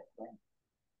this circling.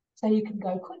 So you can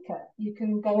go quicker, you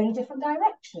can go in a different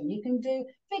direction, you can do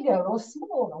bigger or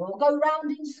smaller, or go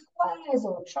round in squares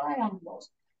or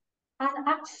triangles. And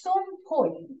at some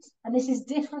point, and this is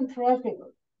different for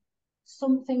everyone,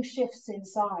 something shifts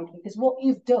inside, because what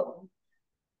you've done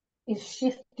is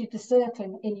shifted the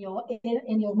circling in your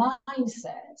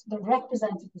mindset that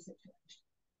represented the situation,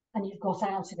 and you've got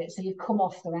out of it, so you've come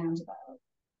off the roundabout.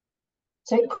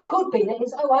 So it could be that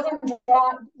it's, I don't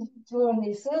drive through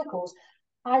these circles.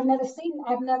 I've never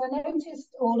noticed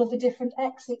all of the different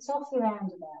exits off the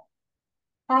roundabout.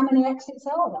 How many exits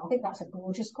are there? I think that's a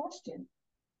gorgeous question.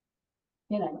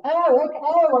 You know,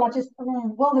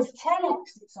 well, there's 10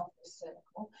 exits off this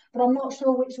circle, but I'm not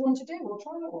sure which one to do. We'll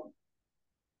try one.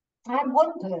 I had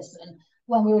one person,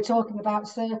 when we were talking about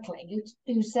circling,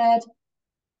 who said,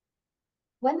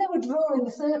 when they were drawing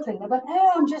the circling, they went,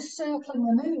 oh, I'm just circling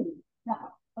the moon.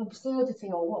 Now, absurdity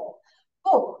or what?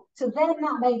 But to them,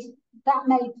 that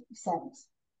made sense.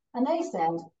 And they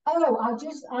said, oh, I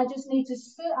just need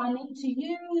to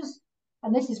use,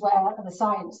 and this is where the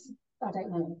science, I don't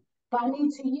know, but I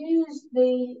need to use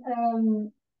the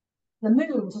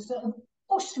moon to sort of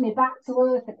push me back to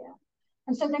Earth again.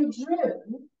 And so they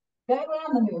drew, going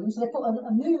around the moon, so they put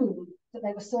a moon that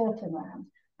they were circling around,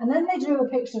 and then they drew a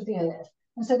picture of the Earth.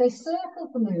 And so they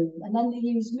circled the moon, and then they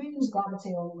used moon's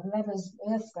gravity or whoever's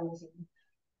Earth's gravity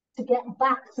to get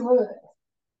back to Earth.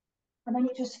 And then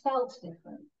it just felt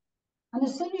different. And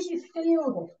as soon as you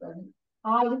feel different,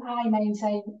 I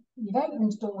maintain you've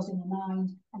opened doors in your mind,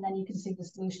 and then you can see the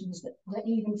solutions that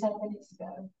even 10 minutes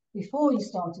ago, before you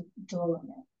started drawing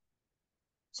it.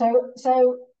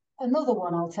 So another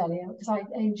one I'll tell you, because I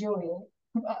enjoy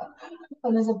it,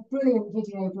 and there's a brilliant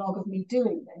video blog of me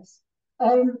doing this.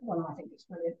 Well, I think it's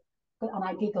brilliant, and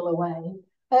I giggle away.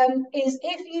 Is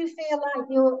if you feel like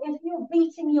if you're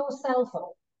beating yourself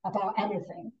up about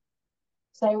anything,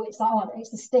 so it's like, oh, it's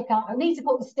the stick. I need to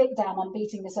put the stick down I'm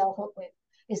beating myself up with,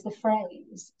 is the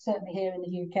phrase, certainly here in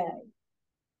the UK.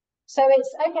 So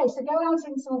it's, okay, so go out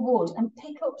into the wood and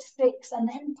pick up sticks and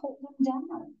then put them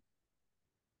down.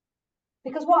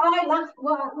 Because what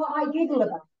I giggle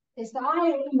about is that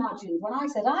I imagined when I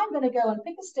said, I'm going to go and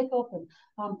pick a stick up and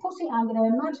I'm going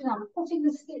to imagine I'm putting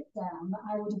the stick down that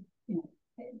I would have, you know,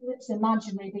 it's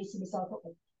imaginary beating myself up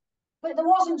with. But there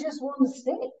wasn't just one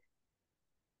stick.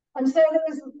 And so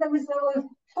there was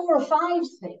 4 or 5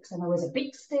 sticks, and there was a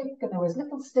big stick and there was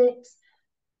little sticks.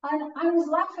 And I was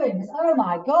laughing. Oh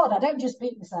my God, I don't just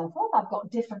beat myself up. I've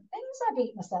got different things I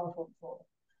beat myself up for.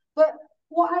 But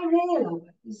what I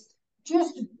realized,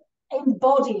 just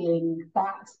embodying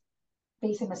that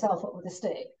beating myself up with a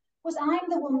stick, was I'm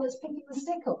the one that's picking the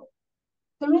stick up.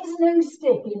 There is no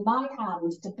stick in my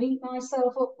hand to beat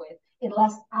myself up with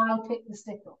unless I pick the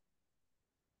stick up.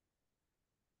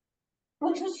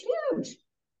 Which was huge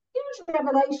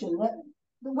revelation that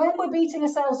when we're beating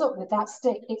ourselves up with that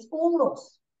stick, it's all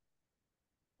us.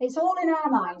 It's all in our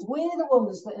minds. We're the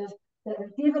ones that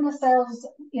have given ourselves,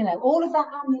 you know, all of that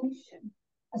ammunition.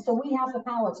 And so we have the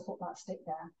power to put that stick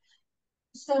down.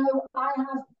 So I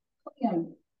have, you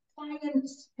know,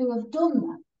 clients who have done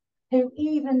that, who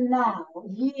even now,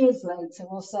 years later,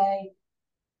 will say,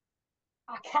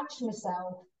 I catch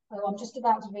myself, oh, I'm just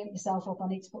about to beat myself up, I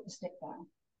need to put the stick down.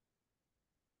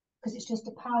 Because it's just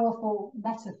a powerful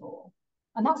metaphor.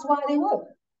 And that's why they work.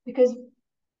 Because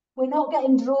we're not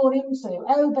getting drawn into,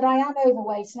 oh, but I am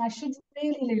overweight and I should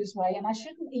really lose weight and I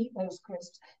shouldn't eat those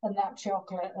crisps and that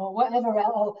chocolate or whatever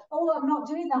else. Or, oh, I'm not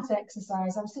doing that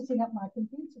exercise. I'm sitting at my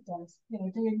computer desk, you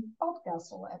know, doing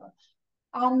podcasts or whatever.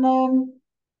 And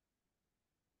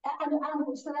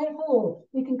so therefore,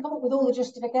 we can come up with all the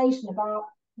justification about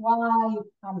why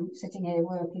I'm sitting here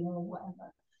working or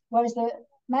whatever. Whereas the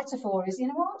metaphor is, you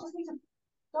know what, I just need to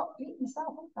stop beating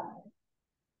myself up about it.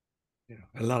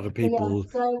 Yeah, a lot of people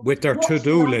so with their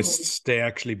to-do lists, they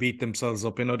actually beat themselves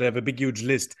up. You know, they have a big, huge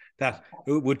list that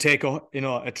would take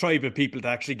a tribe of people to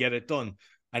actually get it done.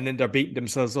 And then they're beating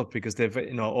themselves up because they've,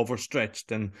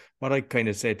 overstretched. And what I kind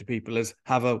of say to people is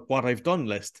have a what I've done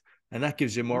list. And that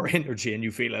gives you more energy and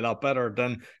you feel a lot better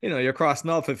than, you're crossing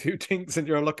off a few things and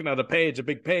you're looking at a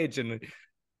big page, and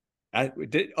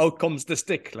out comes the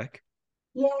stick. Like,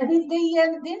 yeah,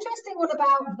 the interesting one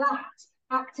about that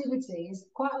activity is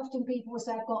quite often people will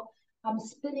say, I'm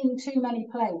spinning too many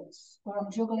plates or I'm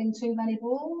juggling too many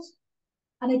balls.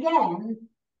 And again,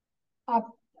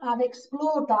 I've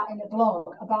explored that in a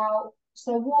blog about,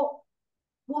 so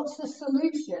what's the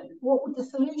solution? What would the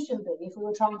solution be if we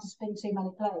were trying to spin too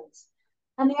many plates?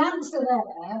 And the answer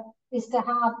there is to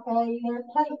have a plate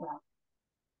rack.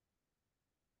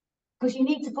 Because you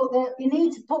need to put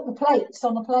the plates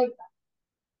on the plate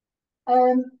rack.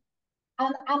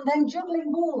 And then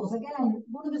juggling balls, again,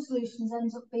 one of the solutions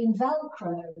ends up being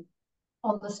Velcro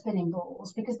on the spinning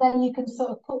balls, because then you can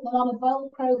sort of put them on a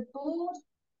Velcro board.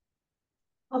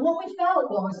 And what we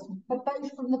felt was,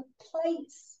 both from the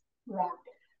plates rack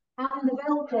and the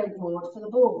Velcro board for the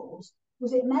balls,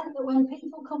 was it meant that when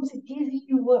people come to give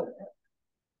you work,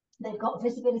 they've got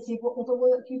visibility of what other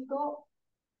work you've got.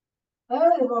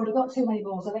 Oh, they've already got too many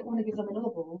balls, I don't want to give them another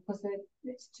ball because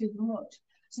it's too much.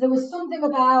 So there was something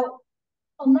about,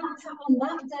 on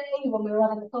that day when we were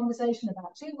having the conversation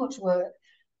about too much work,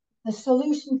 the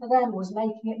solution for them was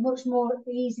making it much more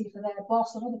easy for their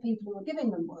boss and other people who were giving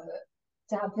them work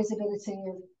to have visibility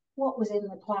of what was in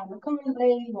the plan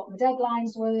currently, what the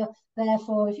deadlines were.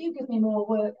 Therefore, if you give me more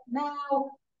work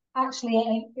now,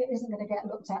 actually it isn't going to get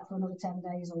looked at for another 10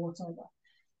 days or whatever.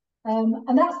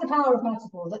 And that's the power of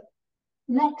metaphor, that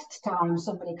next time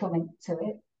somebody coming to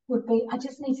it would be, I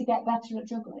just need to get better at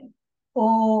juggling.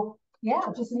 Or, yeah,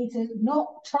 I just need to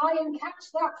not try and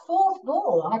catch that fourth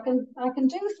ball. I can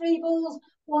do 3 balls.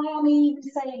 Why am I even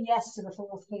saying yes to the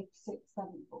 4th, 5th, 6th,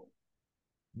 7th ball?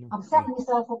 I'm setting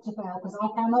myself up to fail because I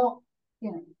cannot,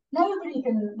 nobody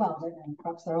can, well, I don't know,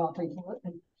 perhaps there are people that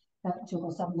can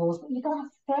juggle 7 balls, but you've got to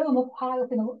throw them up high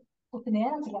up in the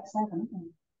air to get 7.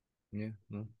 Yeah,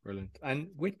 no, brilliant. And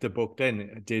with the book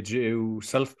then, did you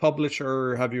self-publish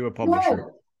or have you a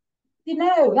publisher?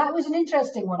 No, that was an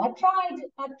interesting one. I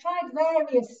tried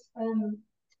various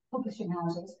publishing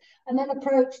houses and then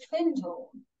approached Findhorn,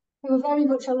 who are very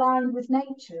much aligned with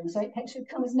nature. And so it should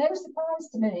come as no surprise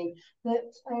to me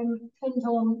that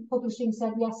Findhorn Publishing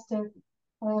said yes to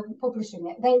publishing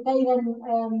it. They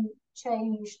then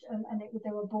changed and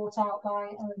they were bought out by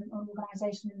an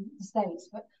organisation in the States.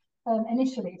 But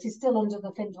initially, it is still under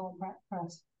the Findhorn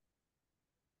Press.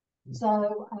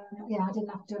 So, yeah, I didn't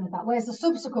have to do any of that. Whereas the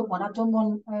subsequent one, I've done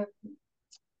one,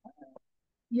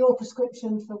 Your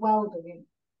Prescription for Wellbeing.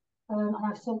 And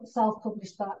I've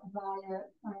self-published that via,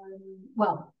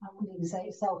 well, I wouldn't even say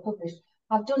it's self-published.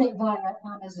 I've done it via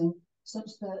Amazon,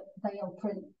 such that they'll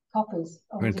print copies.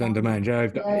 Print on demand, yeah.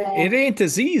 It ain't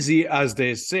as easy as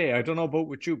they say. I don't know about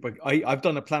with you, but I've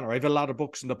done a planner. I have a lot of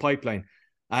books in the pipeline.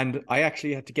 And I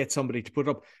actually had to get somebody to put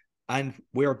up. And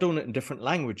we're doing it in different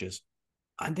languages.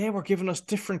 And they were giving us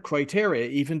different criteria,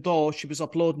 even though she was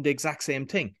uploading the exact same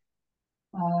thing.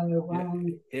 Oh, wow.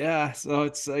 Yeah, so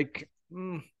it's like,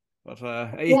 but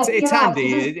it's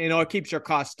handy. It keeps your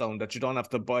costs down, that you don't have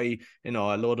to buy, a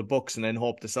load of books and then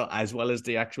hope to sell, as well as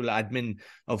the actual admin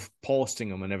of posting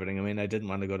them and everything. I mean, I didn't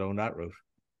want to go down that route.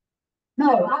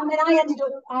 No, I mean, I ended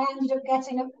up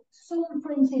getting some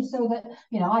printed so that,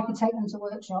 I could take them to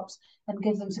workshops and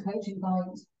give them to coaching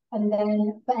clients. And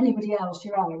then for anybody else,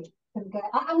 you're right.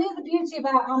 I know the beauty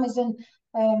about Amazon.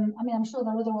 I mean, I'm sure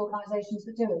there are other organisations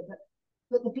that do it, but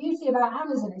But the beauty about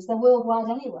Amazon is they're worldwide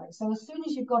anyway. So as soon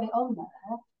as you've got it on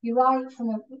there, you're right from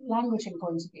a languaging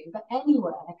point of view, but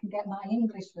anywhere I can get my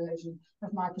English version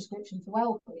of my prescription for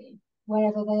well-being,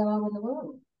 wherever they are in the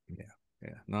world.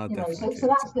 Yeah, no, you know, definitely. so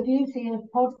that's the beauty of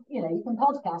you can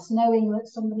podcast, knowing that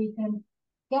somebody can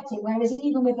get it. Whereas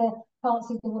even with a can't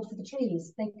see the wood for the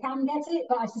trees, they can get it,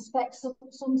 but I suspect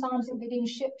sometimes it'll be being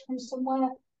shipped from somewhere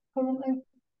currently.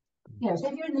 You know, so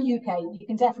if you're in the UK, you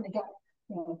can definitely get,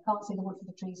 you know, can't see the wood for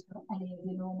the trees from any of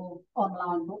your normal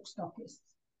online book stockists.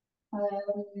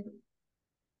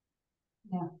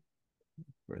 Yeah.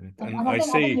 Brilliant. And I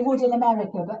think you would in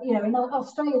America, but you know, in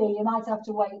Australia, you might have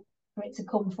to wait for it to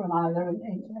come from either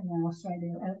in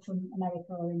Australia, from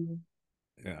America or England.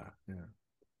 Yeah.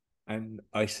 And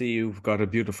I see you've got a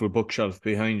beautiful bookshelf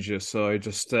behind you. So I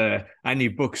just any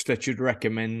books that you'd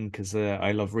recommend, because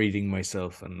I love reading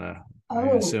myself, and I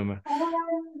assume.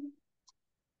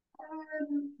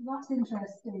 That's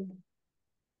interesting.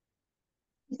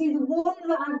 You see, the one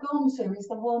that I've gone to is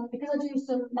the one, because I do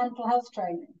some mental health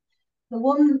training. The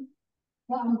one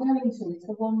that I'm going to is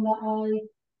the one that I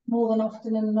more than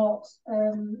often than not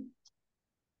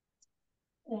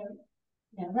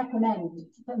recommend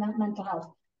for mental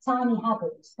health. Tiny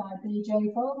Habits by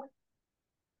B.J. Fogg.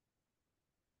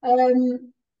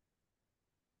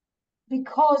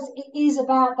 Because it is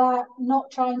about that,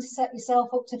 not trying to set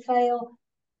yourself up to fail,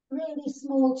 really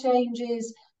small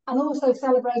changes, and also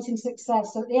celebrating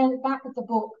success. So at the back of the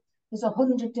book, there's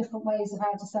 100 different ways of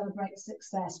how to celebrate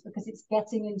success, because it's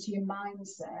getting into your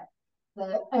mindset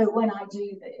that, oh, when I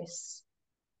do this,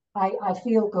 I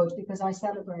feel good because I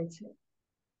celebrate it.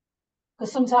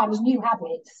 Because sometimes new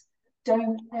habits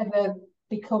don't ever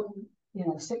become, you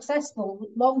know, successful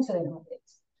long-term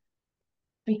habits,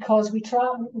 because we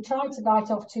tried to bite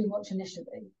off too much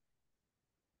initially,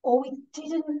 or we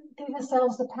didn't give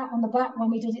ourselves the pat on the back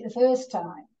when we did it the first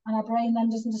time, and our brain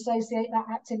then doesn't associate that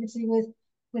activity with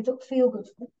feel good,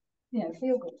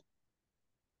 feel good.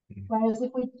 Whereas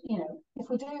if we do,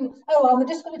 I'm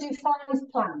just going to do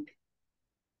 5 plank.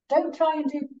 Don't try and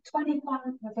do 20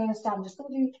 plank the first time. Just going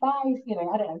to do 5,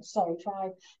 I don't know, sorry,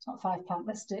 5, it's not 5 plank,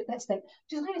 let's think.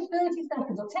 Just do 30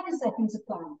 seconds or 10 seconds of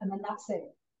plank, and then that's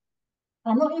it.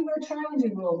 I'm not even going to try and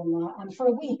do more than that. And for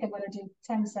a week, I'm going to do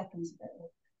 10 seconds of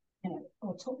it,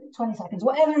 or 20 seconds,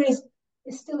 whatever it is.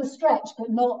 It's still a stretch, but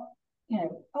not,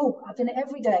 I've done it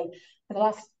every day for the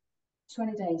last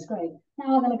 20 days. Great.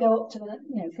 Now I'm going to go up to the,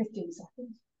 15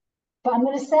 seconds. But I'm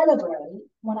going to celebrate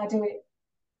when I do it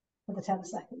for the 10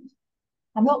 seconds.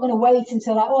 I'm not going to wait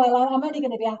until I'm only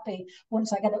going to be happy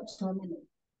once I get up to a minute.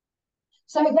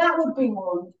 So that would be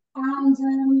one. And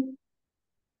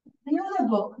the other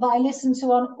book that I listened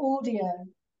to on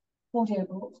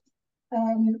audiobook,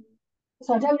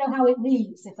 so I don't know how it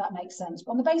reads, if that makes sense,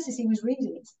 but on the basis he was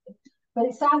reading it, but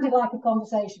it sounded like a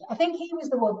conversation. I think he was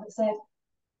the one that said,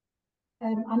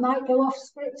 I might go off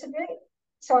script a bit.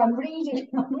 So I'm reading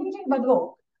my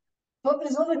book, but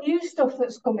there's other new stuff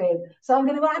that's come in. So I'm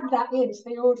going to add that into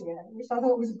the audio, which I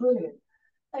thought was brilliant.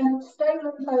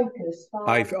 Stolen Focus.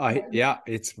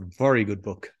 It's a very good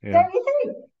book. Yeah. Don't you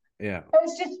think? Yeah.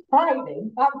 It's just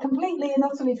frightening, completely and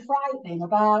utterly frightening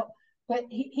about, but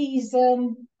he's,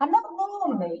 I'm not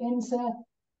normally into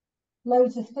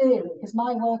loads of theory, because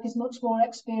my work is much more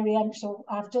experiential.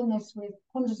 I've done this with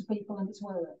hundreds of people and it's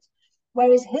worked.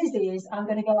 Whereas his is, I'm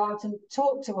going to go out and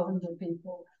talk to 100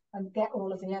 people and get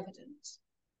all of the evidence.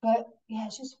 But yeah,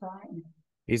 it's just frightening.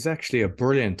 He's actually a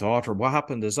brilliant author. What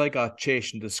happened is I got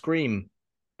Chasing the Scream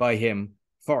by him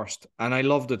first, and I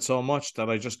loved it so much that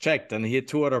I just checked, and he had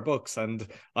 2 other books, and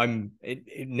I'm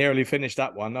nearly finished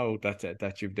that one now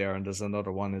that you've there, and there's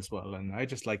another one as well. And I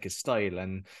just like his style,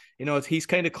 and he's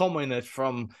kind of coming at it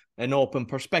from an open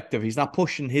perspective. He's not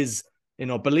pushing his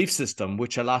belief system,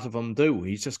 which a lot of them do.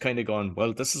 He's just kind of going,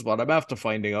 well, this is what I'm after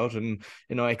finding out, and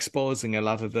exposing a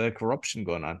lot of the corruption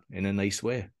going on in a nice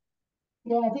way.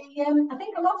 Yeah, I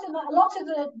think a lot of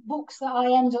the books that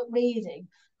I end up reading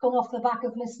come off the back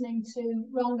of listening to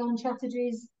Rangan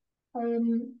Chatterjee's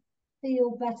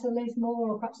Feel Better, Live More,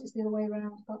 or perhaps it's the other way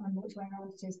around. I can't remember which way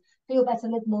around it is. Feel Better,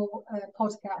 Live More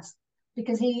podcast,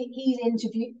 because he's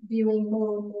interviewing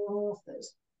more and more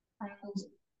authors and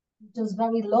does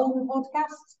very long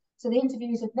podcasts. So the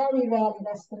interviews are very rarely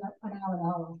less than an hour and a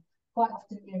half, quite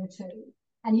often a year or 2.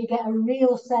 And you get a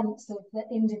real sense of the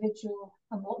individual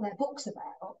and what their book's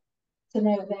about, to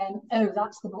know then, oh,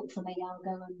 that's the book for me. I'll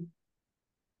go and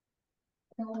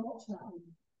watch that one.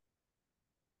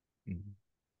 Mm-hmm.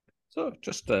 So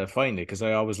just finally, because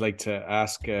I always like to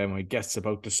ask my guests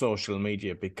about the social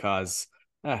media, because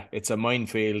it's a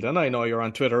minefield. And I know you're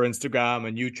on Twitter, Instagram,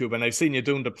 and YouTube, and I've seen you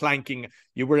doing the planking.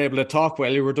 You were able to talk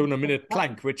while you were doing a minute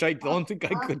plank, which I don't think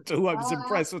I could do. I was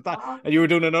impressed with that. And you were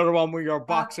doing another one where you're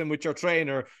boxing with your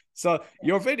trainer. So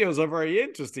your videos are very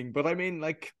interesting. But I mean,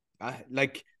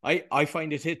 I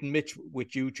find it hit and miss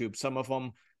with YouTube. Some of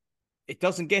them, it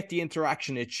doesn't get the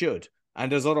interaction it should.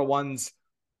 And there's other ones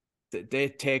that they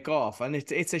take off. And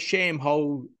it's a shame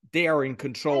how they're in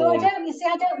control. I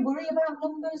don't worry about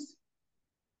numbers.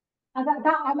 And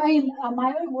I mean,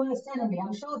 my own worst enemy.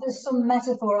 I'm sure there's some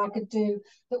metaphor I could do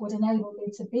that would enable me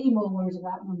to be more worried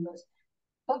about numbers.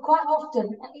 But quite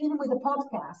often, even with a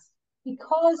podcast,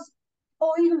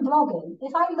 or even blogging,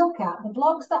 if I look at the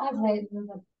blogs that I've written,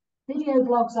 the video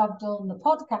blogs I've done, the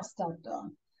podcasts I've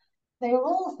done, they are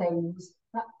all things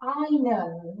that I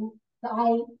know that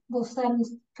I will send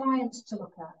clients to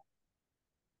look at.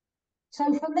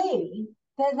 So for me,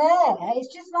 they're there.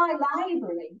 It's just my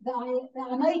library that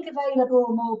I make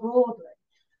available more broadly.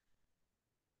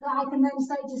 That I can then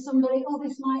say to somebody, "Oh,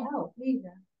 this might help."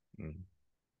 Either.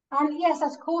 And yes,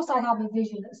 of course, I have a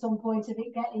vision at some point of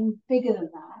it getting bigger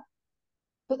than that.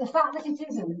 But the fact that it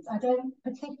isn't, I don't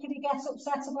particularly get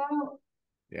upset about.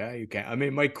 Yeah, you can. I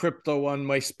mean, my crypto one,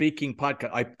 my speaking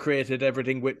podcast, I created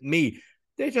everything with me.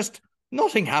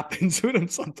 Nothing happens with them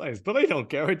sometimes, but I don't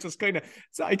care. It just kind of,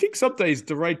 I think sometimes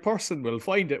the right person will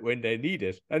find it when they need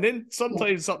it. And then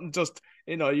sometimes something just,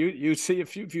 you see a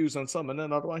few views on some and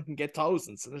another one can get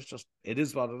thousands. And it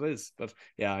is what it is. But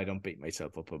yeah, I don't beat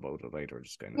myself up about it either.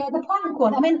 Just kind of. Yeah, the plank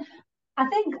one. I mean, I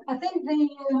think the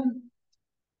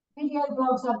video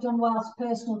blogs I've done whilst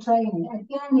personal training,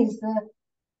 again, is that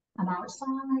I'm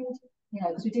outside,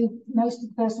 because we do most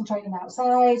of the personal training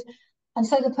outside. And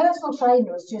so the personal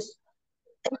trainer has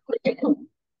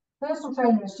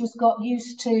just got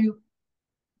used to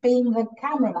being the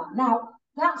cameraman. Now,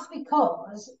 that's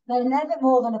because they're never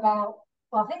more than about,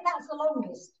 I think that's the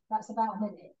longest, that's about a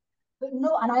minute. But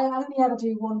and I only ever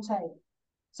do one take.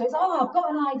 So it's, I've got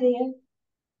an idea.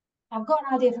 I've got an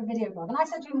idea for a video blog. And I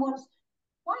said to him once,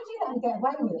 why do you let him get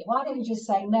away with it? Why don't you just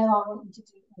say, no, I want you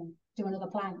to do another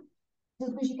plank?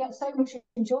 Because you get so much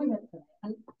enjoyment from it.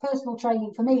 And personal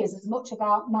training for me is as much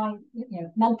about my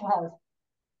mental health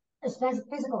as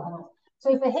physical health.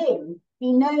 So for him,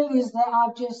 he knows that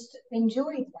I've just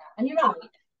enjoyed that. And you're right.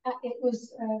 It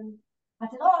was, I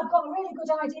said, I've got a really good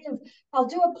idea I'll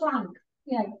do a plank.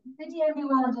 Video me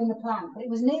while I'm doing a plank. But it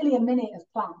was nearly a minute of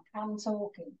plank and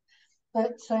talking.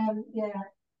 But yeah.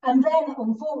 And then,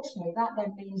 unfortunately, that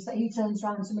then means that he turns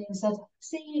around to me and says,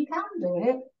 see, you can do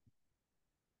it.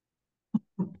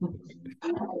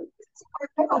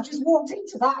 I just walked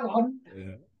into that one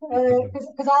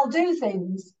because I'll do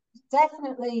things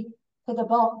definitely for the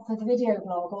video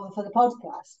blog or for the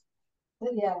podcast.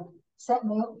 But yeah, set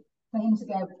me up for him to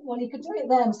go. Well, you could do it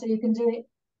then, so you can do it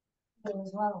here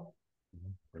as well.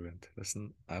 Brilliant.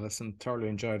 Listen, Alison, thoroughly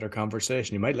enjoyed our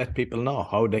conversation. You might let people know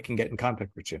how they can get in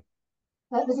contact with you.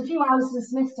 There's a few Alison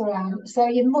Smiths around, so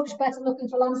you're much better looking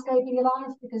for Landscaping Your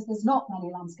Life because there's not many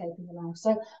Landscaping Your Life.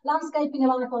 So Landscaping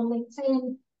Your Life on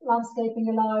LinkedIn, Landscaping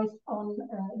Your Life on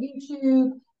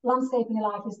YouTube. Landscaping Your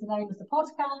Life is the name of the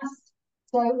podcast.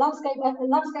 So Landscaping Your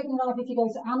Life, if you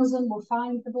go to Amazon, will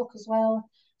find the book as well.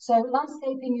 So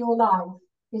Landscaping Your Life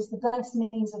is the best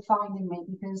means of finding me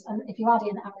because, and if you add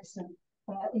in Alison,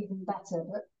 even better.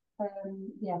 But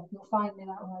yeah, you'll find me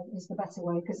that way is the better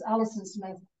way because Alison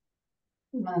Smith.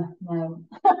 No.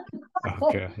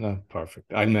 Okay, no,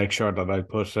 perfect. I'll make sure that I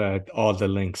put all the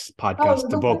links, podcast,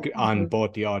 the book on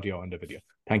both the audio and the video.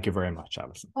 Thank you very much,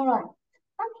 Alison. All right.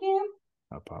 Thank you.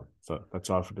 No problem. So that's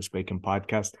all for the Speaking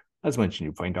Podcast. As mentioned,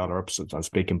 you find all our episodes on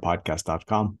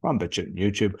speakingpodcast.com, on BitChute and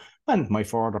YouTube, and my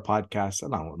 4 other podcasts,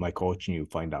 along with my coaching, you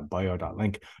find on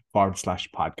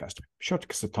bio.link/podcast. Be sure to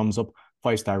give us a thumbs up,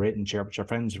 5-star rating, share with your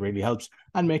friends, it really helps.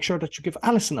 And make sure that you give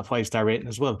Alison a 5-star rating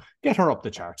as well. Get her up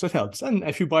the charts, it helps. And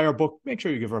if you buy her book, make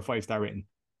sure you give her a 5-star rating.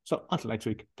 So until next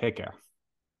week, take care.